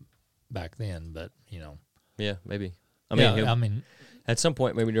back then, but, you know. Yeah, maybe. I mean, at some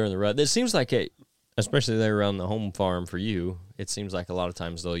point, maybe during the rut. It seems like, especially there around the home farm for you, it seems like a lot of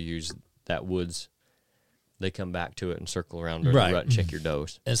times they'll use that woods. They come back to it and circle around during the rut and check your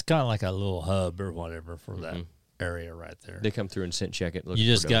dose. It's kind of like a little hub or whatever for that area right there. They come through and scent check it. You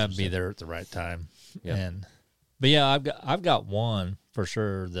just got to be there at the right time. Yeah. But yeah, I've got one for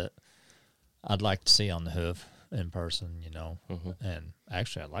sure that I'd like to see on the hoof in person, you know. And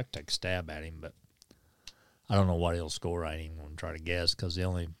actually, I'd like to take a stab at him, but I don't know what he'll score. I ain't even going to try to guess because the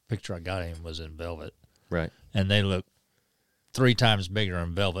only picture I got of him was in velvet. Right. And they look 3 times bigger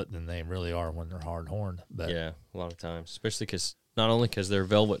in velvet than they really are when they're hard-horned. But yeah, a lot of times, especially because not only because their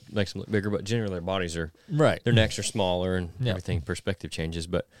velvet makes them look bigger, but generally their bodies are their necks are smaller and everything. Perspective changes,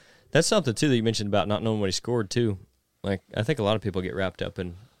 but that's something too that you mentioned about not knowing what he scored too. Like I think a lot of people get wrapped up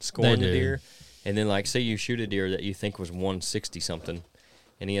in scoring the deer, and then like say you shoot a deer that you think was 160 something,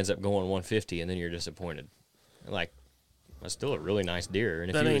 and he ends up going 150, and then you're disappointed. Like that's still a really nice deer,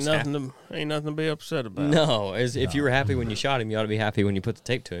 and that if ain't nothing to be upset about. No, if you were happy when you shot him, you ought to be happy when you put the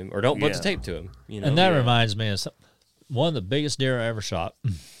tape to him, or don't put the tape to him. You know, and that reminds me of one of the biggest deer I ever shot.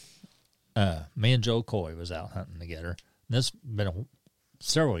 Me and Joe Coy was out hunting together. This been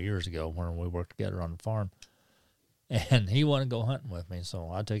several years ago when we worked together on the farm. And he wanted to go hunting with me, so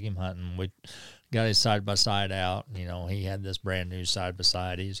I took him hunting. We got his side-by-side out. You know, he had this brand-new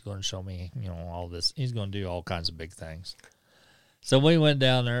side-by-side. He's going to show me, you know, all this. He's going to do all kinds of big things. So we went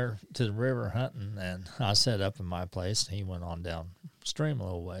down there to the river hunting, and I set up in my place. He went on downstream a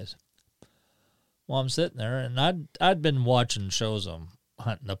little ways. Well, I'm sitting there, and I'd been watching shows of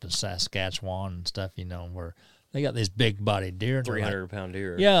hunting up in Saskatchewan and stuff, you know, where they got these big-bodied deer. 300-pound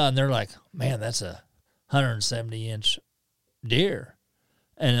deer. Yeah, and they're like, man, that's a 170-inch deer,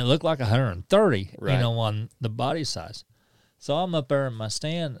 and it looked like 130, you know, on the body size. So I'm up there in my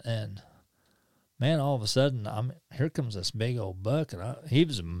stand, and man, all of a sudden, here comes this big old buck, and he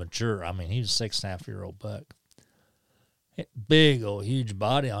was mature. I mean, he was a 6.5-year-old buck. Big old huge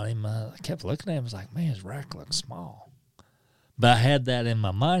body on him. I kept looking at him. I was like, man, his rack looks small. But I had that in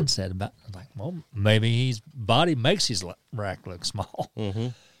my mindset about, like, well, maybe his body makes his rack look small. Mm-hmm.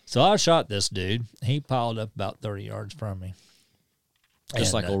 So I shot this dude. He piled up about 30 yards from me.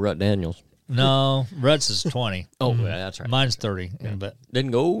 Just like old Rut Daniels. No, Rut's is 20. Oh, yeah, that's right. Mine's 30. Yeah. But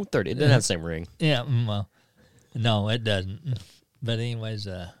didn't go 30. It didn't have the same ring. Yeah, well, no, it doesn't. But anyways,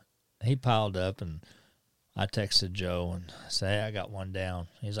 he piled up, and I texted Joe and said, hey, I got one down.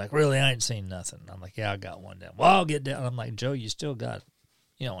 He's like, really? I ain't seen nothing. I'm like, yeah, I got one down. Well, I'll get down. I'm like, Joe, you still got,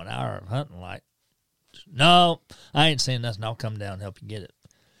 you know, an hour of hunting light. No, I ain't seen nothing. I'll come down and help you get it.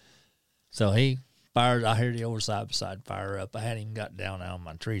 So he fired. I heard the old side-by-side fire up. I hadn't even got down out of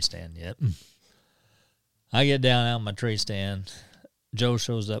my tree stand yet. I get down out of my tree stand. Joe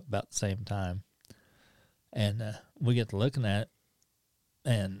shows up about the same time. And we get to looking at it.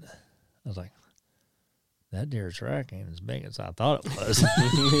 And I was like, that deer's rack ain't as big as I thought it was.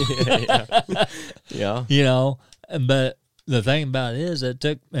 Yeah. You know, but the thing about it is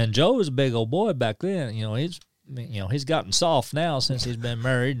and Joe was a big old boy back then. You know, he's gotten soft now since he's been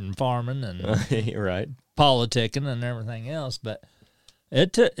married and farming and right. politicking and everything else, but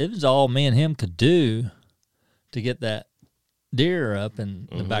it was all me and him could do to get that deer up in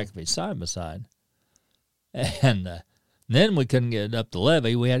the back of his side-by-side. And then we couldn't get it up the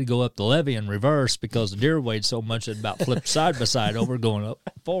levee. We had to go up the levee in reverse because the deer weighed so much it about flipped side-by-side over going up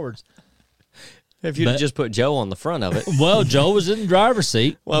forwards. If you'd just put Joe on the front of it. Well, Joe was in the driver's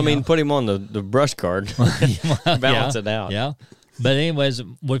seat. Well, I mean, put him on the brush card. Balance it out. Yeah. But anyways,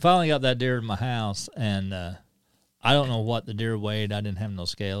 we finally got that deer in my house, and I don't know what the deer weighed. I didn't have no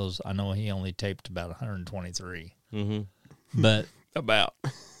scales. I know he only taped about 123. But About.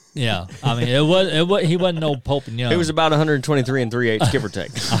 yeah, I mean, it was he wasn't no Pope and Young. It was about 123 3/8, give or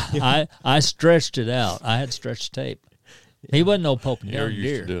take. I stretched it out. I had stretched tape. He wasn't no Pope and You're Young used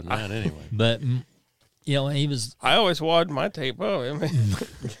deer. to doing that anyway. But you know, he was. I always wad my tape up. I mean,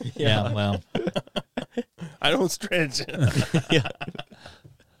 Yeah, well, I don't stretch it.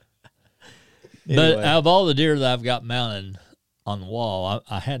 but out of all the deer that I've got mounted on the wall,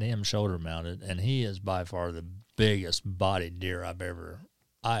 I had him shoulder mounted, and he is by far the biggest bodied deer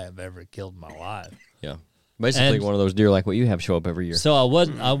I have ever killed in my life. Yeah. Basically And- one of those deer like what you have show up every year. So I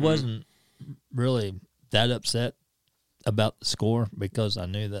wasn't really that upset about the score because I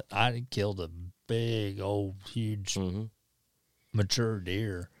knew that I had killed a big old huge mature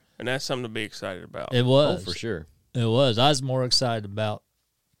deer. And that's something to be excited about. It was. Oh, for sure. It was. I was more excited about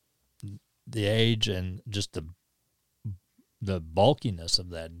the age and just the bulkiness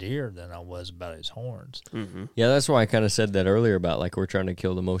of that deer than I was about his horns. Yeah, that's why I kind of said that earlier about like we're trying to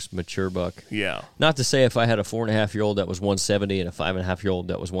kill the most mature buck. Yeah. Not to say if I had a 4.5-year-old that was 170 and a 5.5-year-old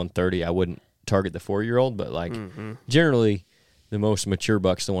that was 130, I wouldn't target the 4-year-old, but like generally the most mature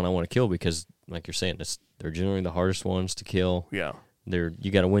buck's the one I want to kill because like you're saying, they're generally the hardest ones to kill. Yeah.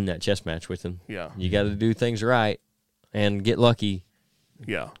 You got to win that chess match with them. Yeah. You got to do things right and get lucky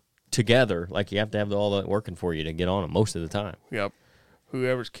Yeah. together. Like you have to have all that working for you to get on them most of the time. Yep.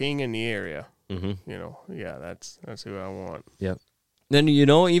 Whoever's king in the area. Mm-hmm. You know, yeah, that's who I want. Yep. Then, you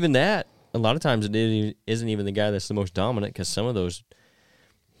know, even that, a lot of times it isn't even the guy that's the most dominant because some of those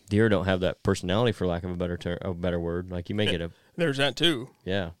deer don't have that personality, for lack of a better word. Like you may get a... There's that too.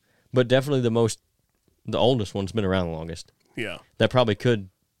 Yeah. But definitely the oldest one's been around the longest. Yeah. That probably could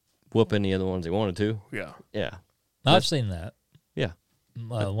whoop any of the ones they wanted to. Yeah. Yeah. I've seen that. Yeah.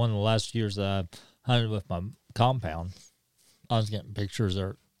 One of the last years that I hunted with my compound, I was getting pictures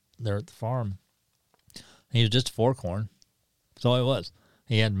there at the farm. He was just a forkhorn. That's all he was.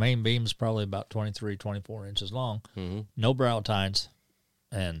 He had main beams probably about 23, 24 inches long, no brow tines,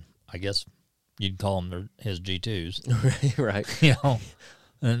 and I guess you'd call them his G2s. Right. You know,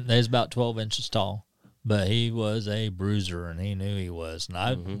 and they was about 12 inches tall. But he was a bruiser, and he knew he was. And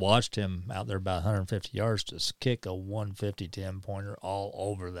I watched him out there about 150 yards just kick a 150 10-pointer all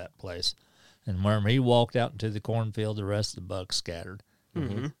over that place. And when he walked out into the cornfield, the rest of the bucks scattered.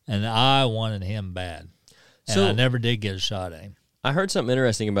 And I wanted him bad. And So- I never did get a shot at him. I heard something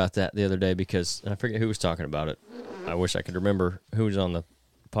interesting about that the other day because I forget who was talking about it. I wish I could remember who was on the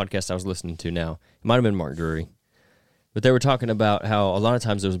podcast I was listening to now. It might have been Mark Drury. But they were talking about how a lot of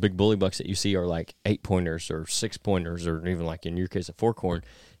times those big bully bucks that you see are like 8-pointers or 6-pointers or even like in your case a forkhorn.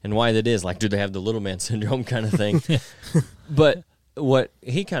 And why that is, like, do they have the little man syndrome kind of thing? But what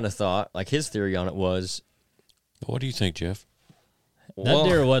he kind of thought, like his theory on it was... What do you think, Jeff? That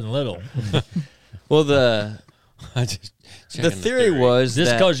deer wasn't little. Well, the theory was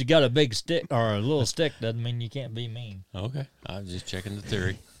Just that... because you got a big stick or a little stick doesn't mean you can't be mean. Okay, I was just checking the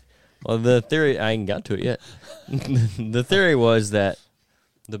theory. Well, the theory, I ain't got to it yet. The theory was that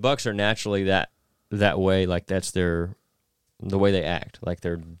the bucks are naturally that way, like that's the way they act. Like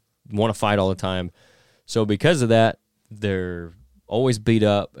they want to fight all the time. So because of that, they're always beat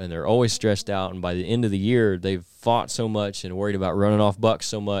up and they're always stressed out. And by the end of the year, they've fought so much and worried about running off bucks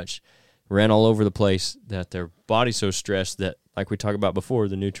so much, ran all over the place, that their body's so stressed that, like we talked about before,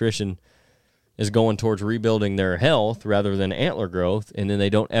 the nutrition is going towards rebuilding their health rather than antler growth, and then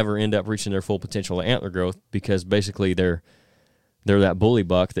they don't ever end up reaching their full potential of antler growth because basically they're that bully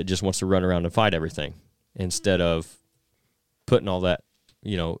buck that just wants to run around and fight everything instead of putting all that,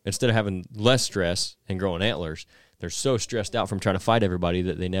 you know, instead of having less stress and growing antlers, they're so stressed out from trying to fight everybody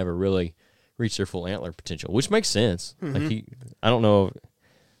that they never really reach their full antler potential, which makes sense. Like I don't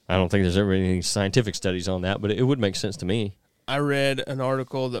think there's ever any scientific studies on that, but it would make sense to me. I read an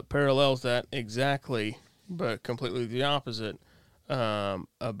article that parallels that exactly, but completely the opposite,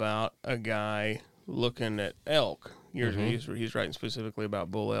 about a guy looking at elk. He's writing specifically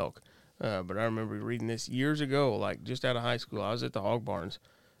about bull elk. But I remember reading this years ago, like just out of high school. I was at the hog barns.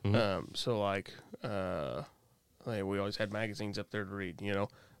 We always had magazines up there to read, you know.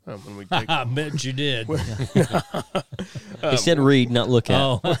 When we take I bet you did. He said read, not look at.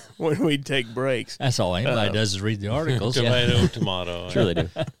 Oh, when we take breaks. that's all anybody does is read the articles. Tomato, tomato. Sure they do.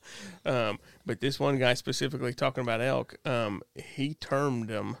 But this one guy specifically talking about elk, he termed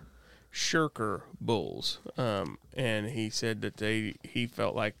them shirker bulls, and he said that he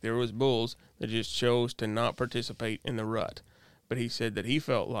felt like there was bulls that just chose to not participate in the rut, but he said that he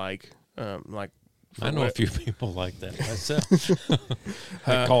felt like I know a few people like that myself.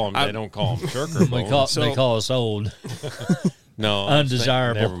 They don't call them shirker bulls. They call us old. No,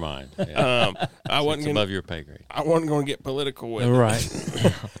 undesirable. Never mind. Yeah. I wasn't It's gonna, above your pay grade. I wasn't going to get political with it. Right.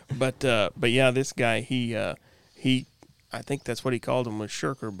 But yeah, this guy he I think that's what he called them, was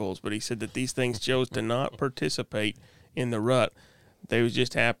shirker bulls. But he said that these things chose to not participate in the rut. They was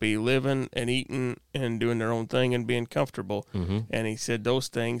just happy living and eating and doing their own thing and being comfortable. Mm-hmm. And he said those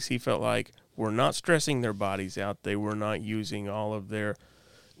things he felt like were not stressing their bodies out. They were not using all of their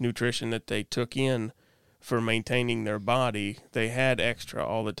nutrition that they took in for maintaining their body. They had extra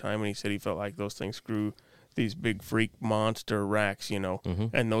all the time. And he said he felt like those things grew these big freak monster racks, Mm-hmm.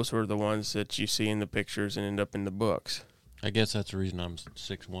 and those were the ones that you see in the pictures and end up in the books. I guess that's the reason I'm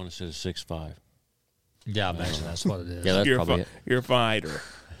 6'1" instead of 6'5". Yeah, I imagine that's what it is. Yeah, that's You're probably it. You're a fighter.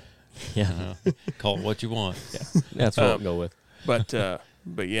 Yeah, Call it what you want. that's what we'll go with.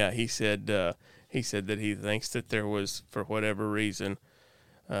 But yeah, he said that he thinks that there was, for whatever reason,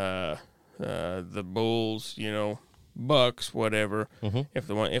 the bulls, bucks, whatever. Mm-hmm.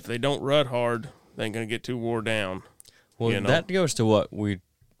 If they don't rut hard, they ain't gonna get too wore down. Well, that goes to what we've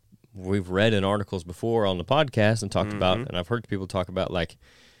read in articles before on the podcast and talked about, and I've heard people talk about, like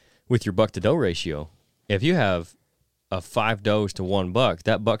with your buck to doe ratio. If you have a 5 does to 1 buck,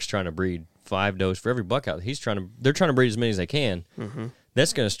 that buck's trying to breed 5 does for every buck out. They're trying to breed as many as they can. Mm-hmm.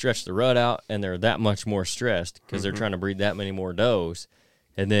 That's going to stretch the rut out, and they're that much more stressed because they're trying to breed that many more does.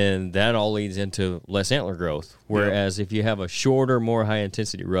 And then that all leads into less antler growth. Whereas if you have a shorter, more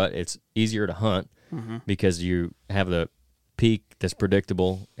high-intensity rut, it's easier to hunt because you have the peak that's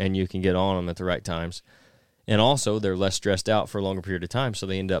predictable and you can get on them at the right times. And also, they're less stressed out for a longer period of time, so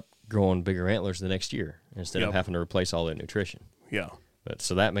they end up growing bigger antlers the next year instead of having to replace all that nutrition. Yeah. But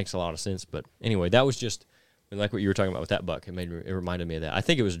so that makes a lot of sense. But anyway, that was just like what you were talking about with that buck. It reminded me of that. I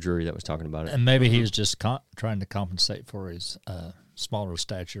think it was Drury that was talking about it. And maybe he was just trying to compensate for his smaller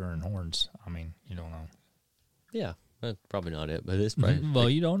stature and horns. I mean, you don't know. Yeah, that's probably not it, but it's probably Well,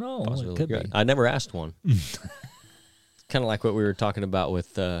 you don't know. It could be. I never asked one. Kind of like what we were talking about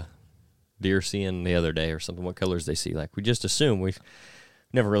with deer seeing the other day or something, what colors they see. Like, we just assume. We've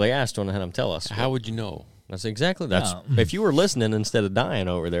never really asked one and had them tell us. How would you know? That's exactly. If you were listening instead of dying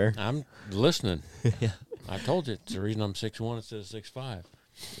over there. I'm listening. Yeah. I told you it's the reason I'm 6'1" instead of 6'5".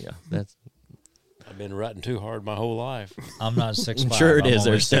 Yeah, I've been rutting too hard my whole life. I'm not 6'5". I'm sure it I'm is.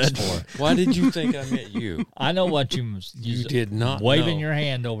 only They're 6'4". Why did you think I meant you? I know what you did not waving know. your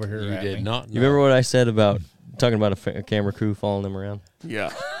hand over here. You at did me. not know. You remember what I said about talking about a camera crew following them around?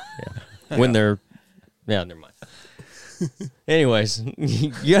 Yeah. When they're... Yeah, never mind. Anyways,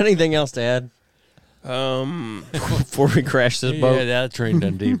 you got anything else to add before we crash this boat? Yeah, that train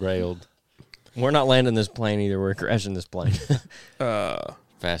done derailed. We're not landing this plane either. We're crashing this plane.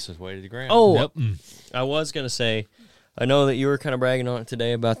 Fastest way to the ground. Oh, Yep. I was going to say, I know that you were kind of bragging on it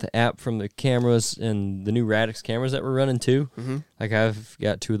today about the app from the cameras and the new Radix cameras that we're running too. Mm-hmm. Like, I've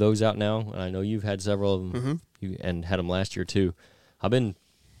got 2 of those out now, and I know you've had several of them and had them last year too. I've been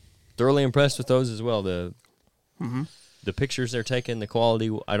thoroughly impressed with those as well. The pictures they're taking, the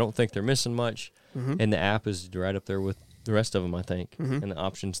quality, I don't think they're missing much. And the app is right up there with the rest of them, I think. And the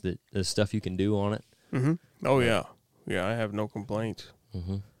options, the stuff you can do on it. Oh, yeah. Yeah, I have no complaints.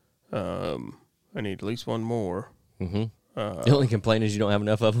 I need at least one more. The only complaint is you don't have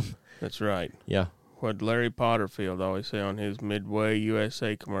enough of them. That's right. Yeah. What Larry Potterfield always say on his Midway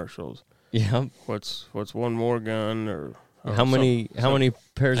USA commercils. Yeah. What's one more gun or How many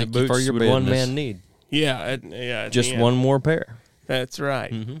pairs of Thank you for boots your would one business. man need? Yeah. Just one more pair. That's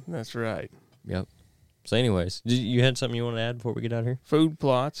right. That's right. Yep. So, anyways, you had something you want to add before we get out of here? Food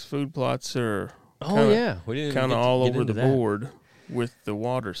plots are We didn't kind get of all get over into the that. board with the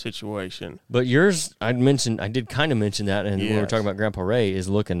water situation. But yours, I did kind of mention that, and when we were Yes. talking about Grandpa Ray, is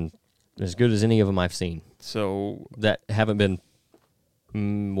looking as good as any of them I've seen So that haven't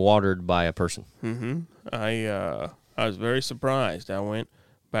been watered by a person. I was very surprised. I went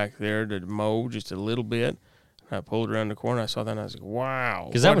back there to mow just a little bit. I pulled around the corner. I saw that, and I was like, "Wow,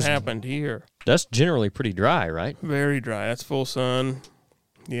 'Cause that what was- happened here?" That's generally pretty dry, right? Very dry. That's full sun.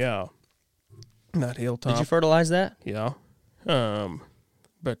 Yeah, that hilltop. Did you fertilize that? Yeah,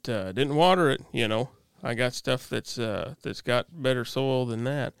 but didn't water it. I got stuff that's got better soil than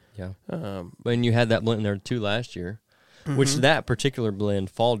that. Yeah. And you had that blend in there too last year, which that particular blend,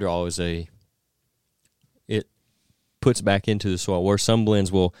 Fall Draw, it puts back into the soil, where some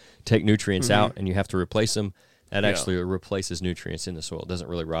blends will take nutrients out and you have to replace them. That actually replaces nutrients in the soil. It doesn't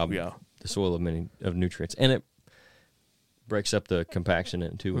really rob the soil of many of nutrients. And it breaks up the compaction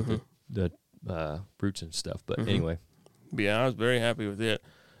in it too with the roots and stuff. But anyway. Yeah, I was very happy with it.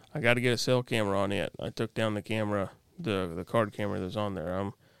 I got to get a cell camera on it. I took down the camera, the card camera that's on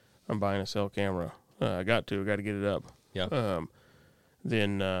there. I'm buying a cell camera. I got to get it up. Yeah.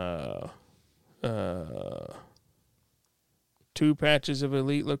 Then 2 patches of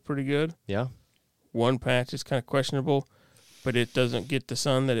Elite look pretty good. Yeah. 1 patch is kind of questionable, but it doesn't get the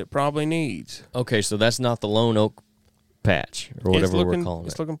sun that it probably needs. Okay, so that's not the Lone Oak patch or whatever we're calling it.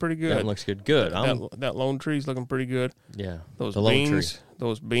 It's looking pretty good. That looks good. Good. That lone tree's looking pretty good. Yeah. Those the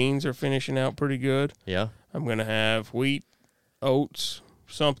those beans are finishing out pretty good. Yeah. I'm gonna have wheat, oats,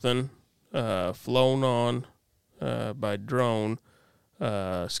 something flown on by drone,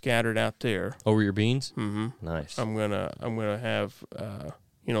 scattered out there over your beans. Mm-hmm. Nice. I'm gonna have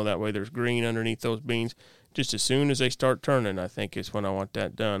that way there's green underneath those beans. Just as soon as they start turning, I think is when I want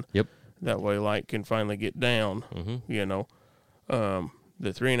that done. Yep. That way light can finally get down. The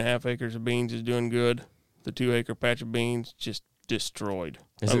 3.5 acres of beans is doing good. The 2 acre patch of beans just destroyed.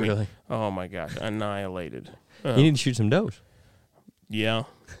 Is it really? Oh my gosh, annihilated. You need to shoot some does. Yeah.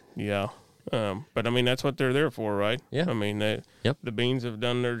 But I mean that's what they're there for, right? Yeah. I mean the beans have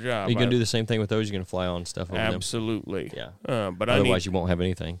done their job. Are you gonna do the same thing with those? You're gonna fly on stuff over absolutely. them? Yeah. But otherwise you won't have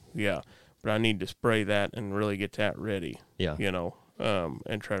anything. Yeah. But I need to spray that and really get that ready. Yeah.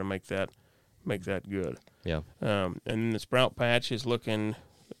 And try to make that good. Yeah. And then the sprout patch is looking,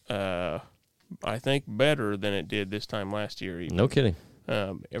 I think, better than it did this time last year. Even. No kidding.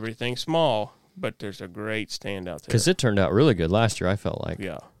 Everything's small, but there's a great stand out there. Because it turned out really good last year, I felt like.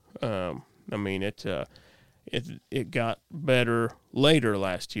 Yeah. I mean, it got better later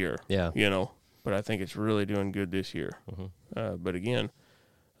last year. Yeah. But I think it's really doing good this year. But again,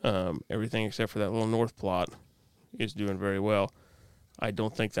 everything except for that little north plot is doing very well. I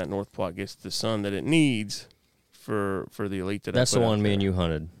don't think that north plot gets the sun that it needs for the Elite that That's I put the one out me there. and you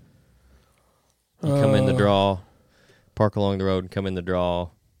hunted. You come in the draw, park along the road, and come in the draw,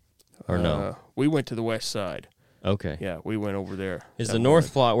 or no? We went to the west side. Okay. Yeah, we went over there. Is the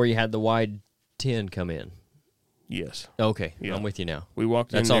north plot where you had the wide 10 come in? Yes. Okay, Yeah. I'm with you now. We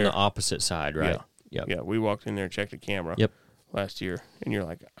walked That's in on there. the opposite side, right? Yeah. Yeah, we walked in there and checked the camera. Yep. Last year, and you're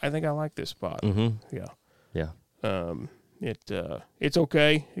like, I think I like this spot. Mm-hmm. Yeah. Yeah. It's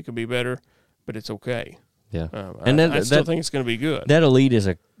okay. It could be better, but it's okay. Yeah. And I still think it's going to be good. That Elite is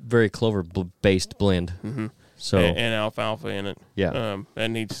a very clover-based blend. Mm-hmm. So and alfalfa in it. Yeah. That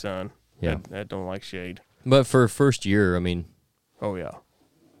needs sun. Yeah. That don't like shade. But for first year, I mean. Oh, yeah.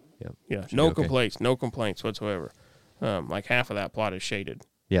 Yeah. Yeah. Should No be okay. complaints. No complaints whatsoever. Like half of that plot is shaded.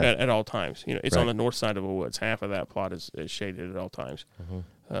 Yeah. At all times. It's Right. on the north side of the woods. Half of that plot is shaded at all times.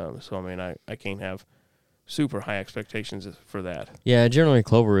 So, I mean, I can't have super high expectations for that. Yeah, generally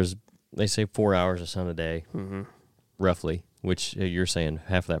clover is, they say 4 hours of sun a day, Mm-hmm. roughly, which you're saying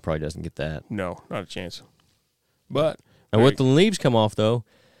half of that probably doesn't get that. No, not a chance. But And with the leaves come off, though,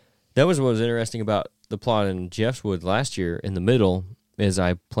 that was what was interesting about the plot in Jeff's Wood last year. In the middle, is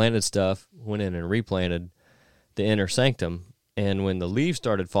I planted stuff, went in and replanted the inner sanctum, and when the leaves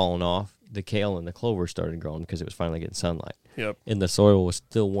started falling off, the kale and the clover started growing because it was finally getting sunlight. Yep. And the soil was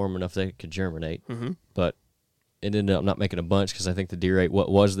still warm enough that it could germinate, but it ended up not making a bunch because I think the deer ate what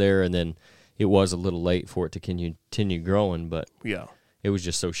was there, and then it was a little late for it to continue growing, but yeah. it was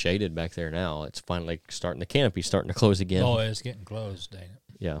just so shaded back there now. It's finally starting, the canopy's starting to close again. Oh, it's getting closed, ain't it?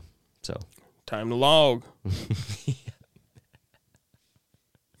 Yeah, so. Time to log.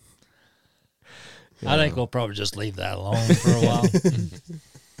 I think we'll probably just leave that alone for a while.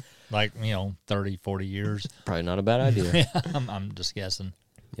 Like, 30, 40 years. Probably not a bad idea. I'm just guessing.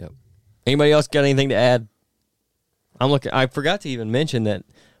 Yep. Anybody else got anything to add? I forgot to even mention that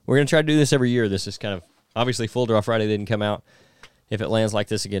we're going to try to do this every year. This is kind of, obviously Full Draw Friday didn't come out. If it lands like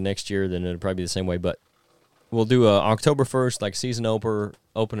this again next year, then it'll probably be the same way. But we'll do a October 1st, like season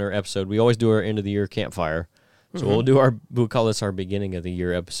opener episode. We always do our end of the year campfire. So we'll call this our beginning of the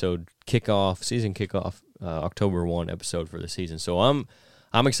year episode, season kickoff, October 1 episode for the season. So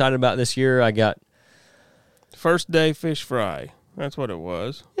I'm excited about this year. I got First day fish fry. That's what it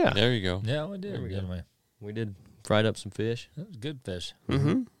was. Yeah. There you go. Yeah, we did. We did fried up some fish. That was good fish.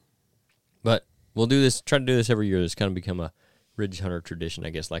 Mm-hmm. But we'll try to do this every year. It's kind of become a Ridge Hunter tradition, I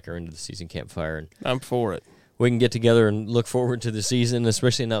guess, like our end of the season campfire. And I'm for it. we can get together and look forward to the season,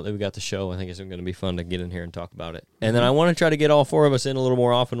 especially now that we got the show. I think it's going to be fun to get in here and talk about it. And then I want to try to get all 4 of us in a little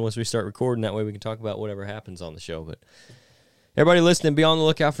more often once we start recording. That way we can talk about whatever happens on the show. But everybody listening, be on the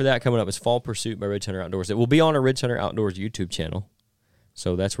lookout for that coming up. It's Fall Pursuit by Ridge Hunter Outdoors. It will be on our Ridge Hunter Outdoors YouTube channel.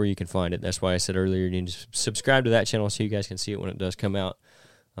 So that's where you can find it. That's why I said earlier you need to subscribe to that channel so you guys can see it when it does come out.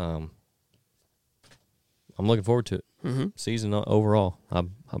 I'm looking forward to it. Season overall,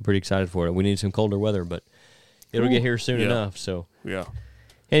 I'm pretty excited for it. We need some colder weather, but it'll get here soon enough. So yeah.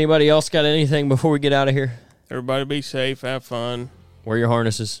 Anybody else got anything before we get out of here? Everybody be safe, have fun. Wear your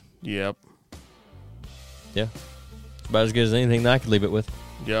harnesses. Yep. Yeah. It's about as good as anything that I could leave it with.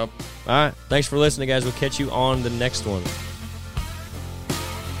 Yep. All right. Thanks for listening, guys. We'll catch you on the next one.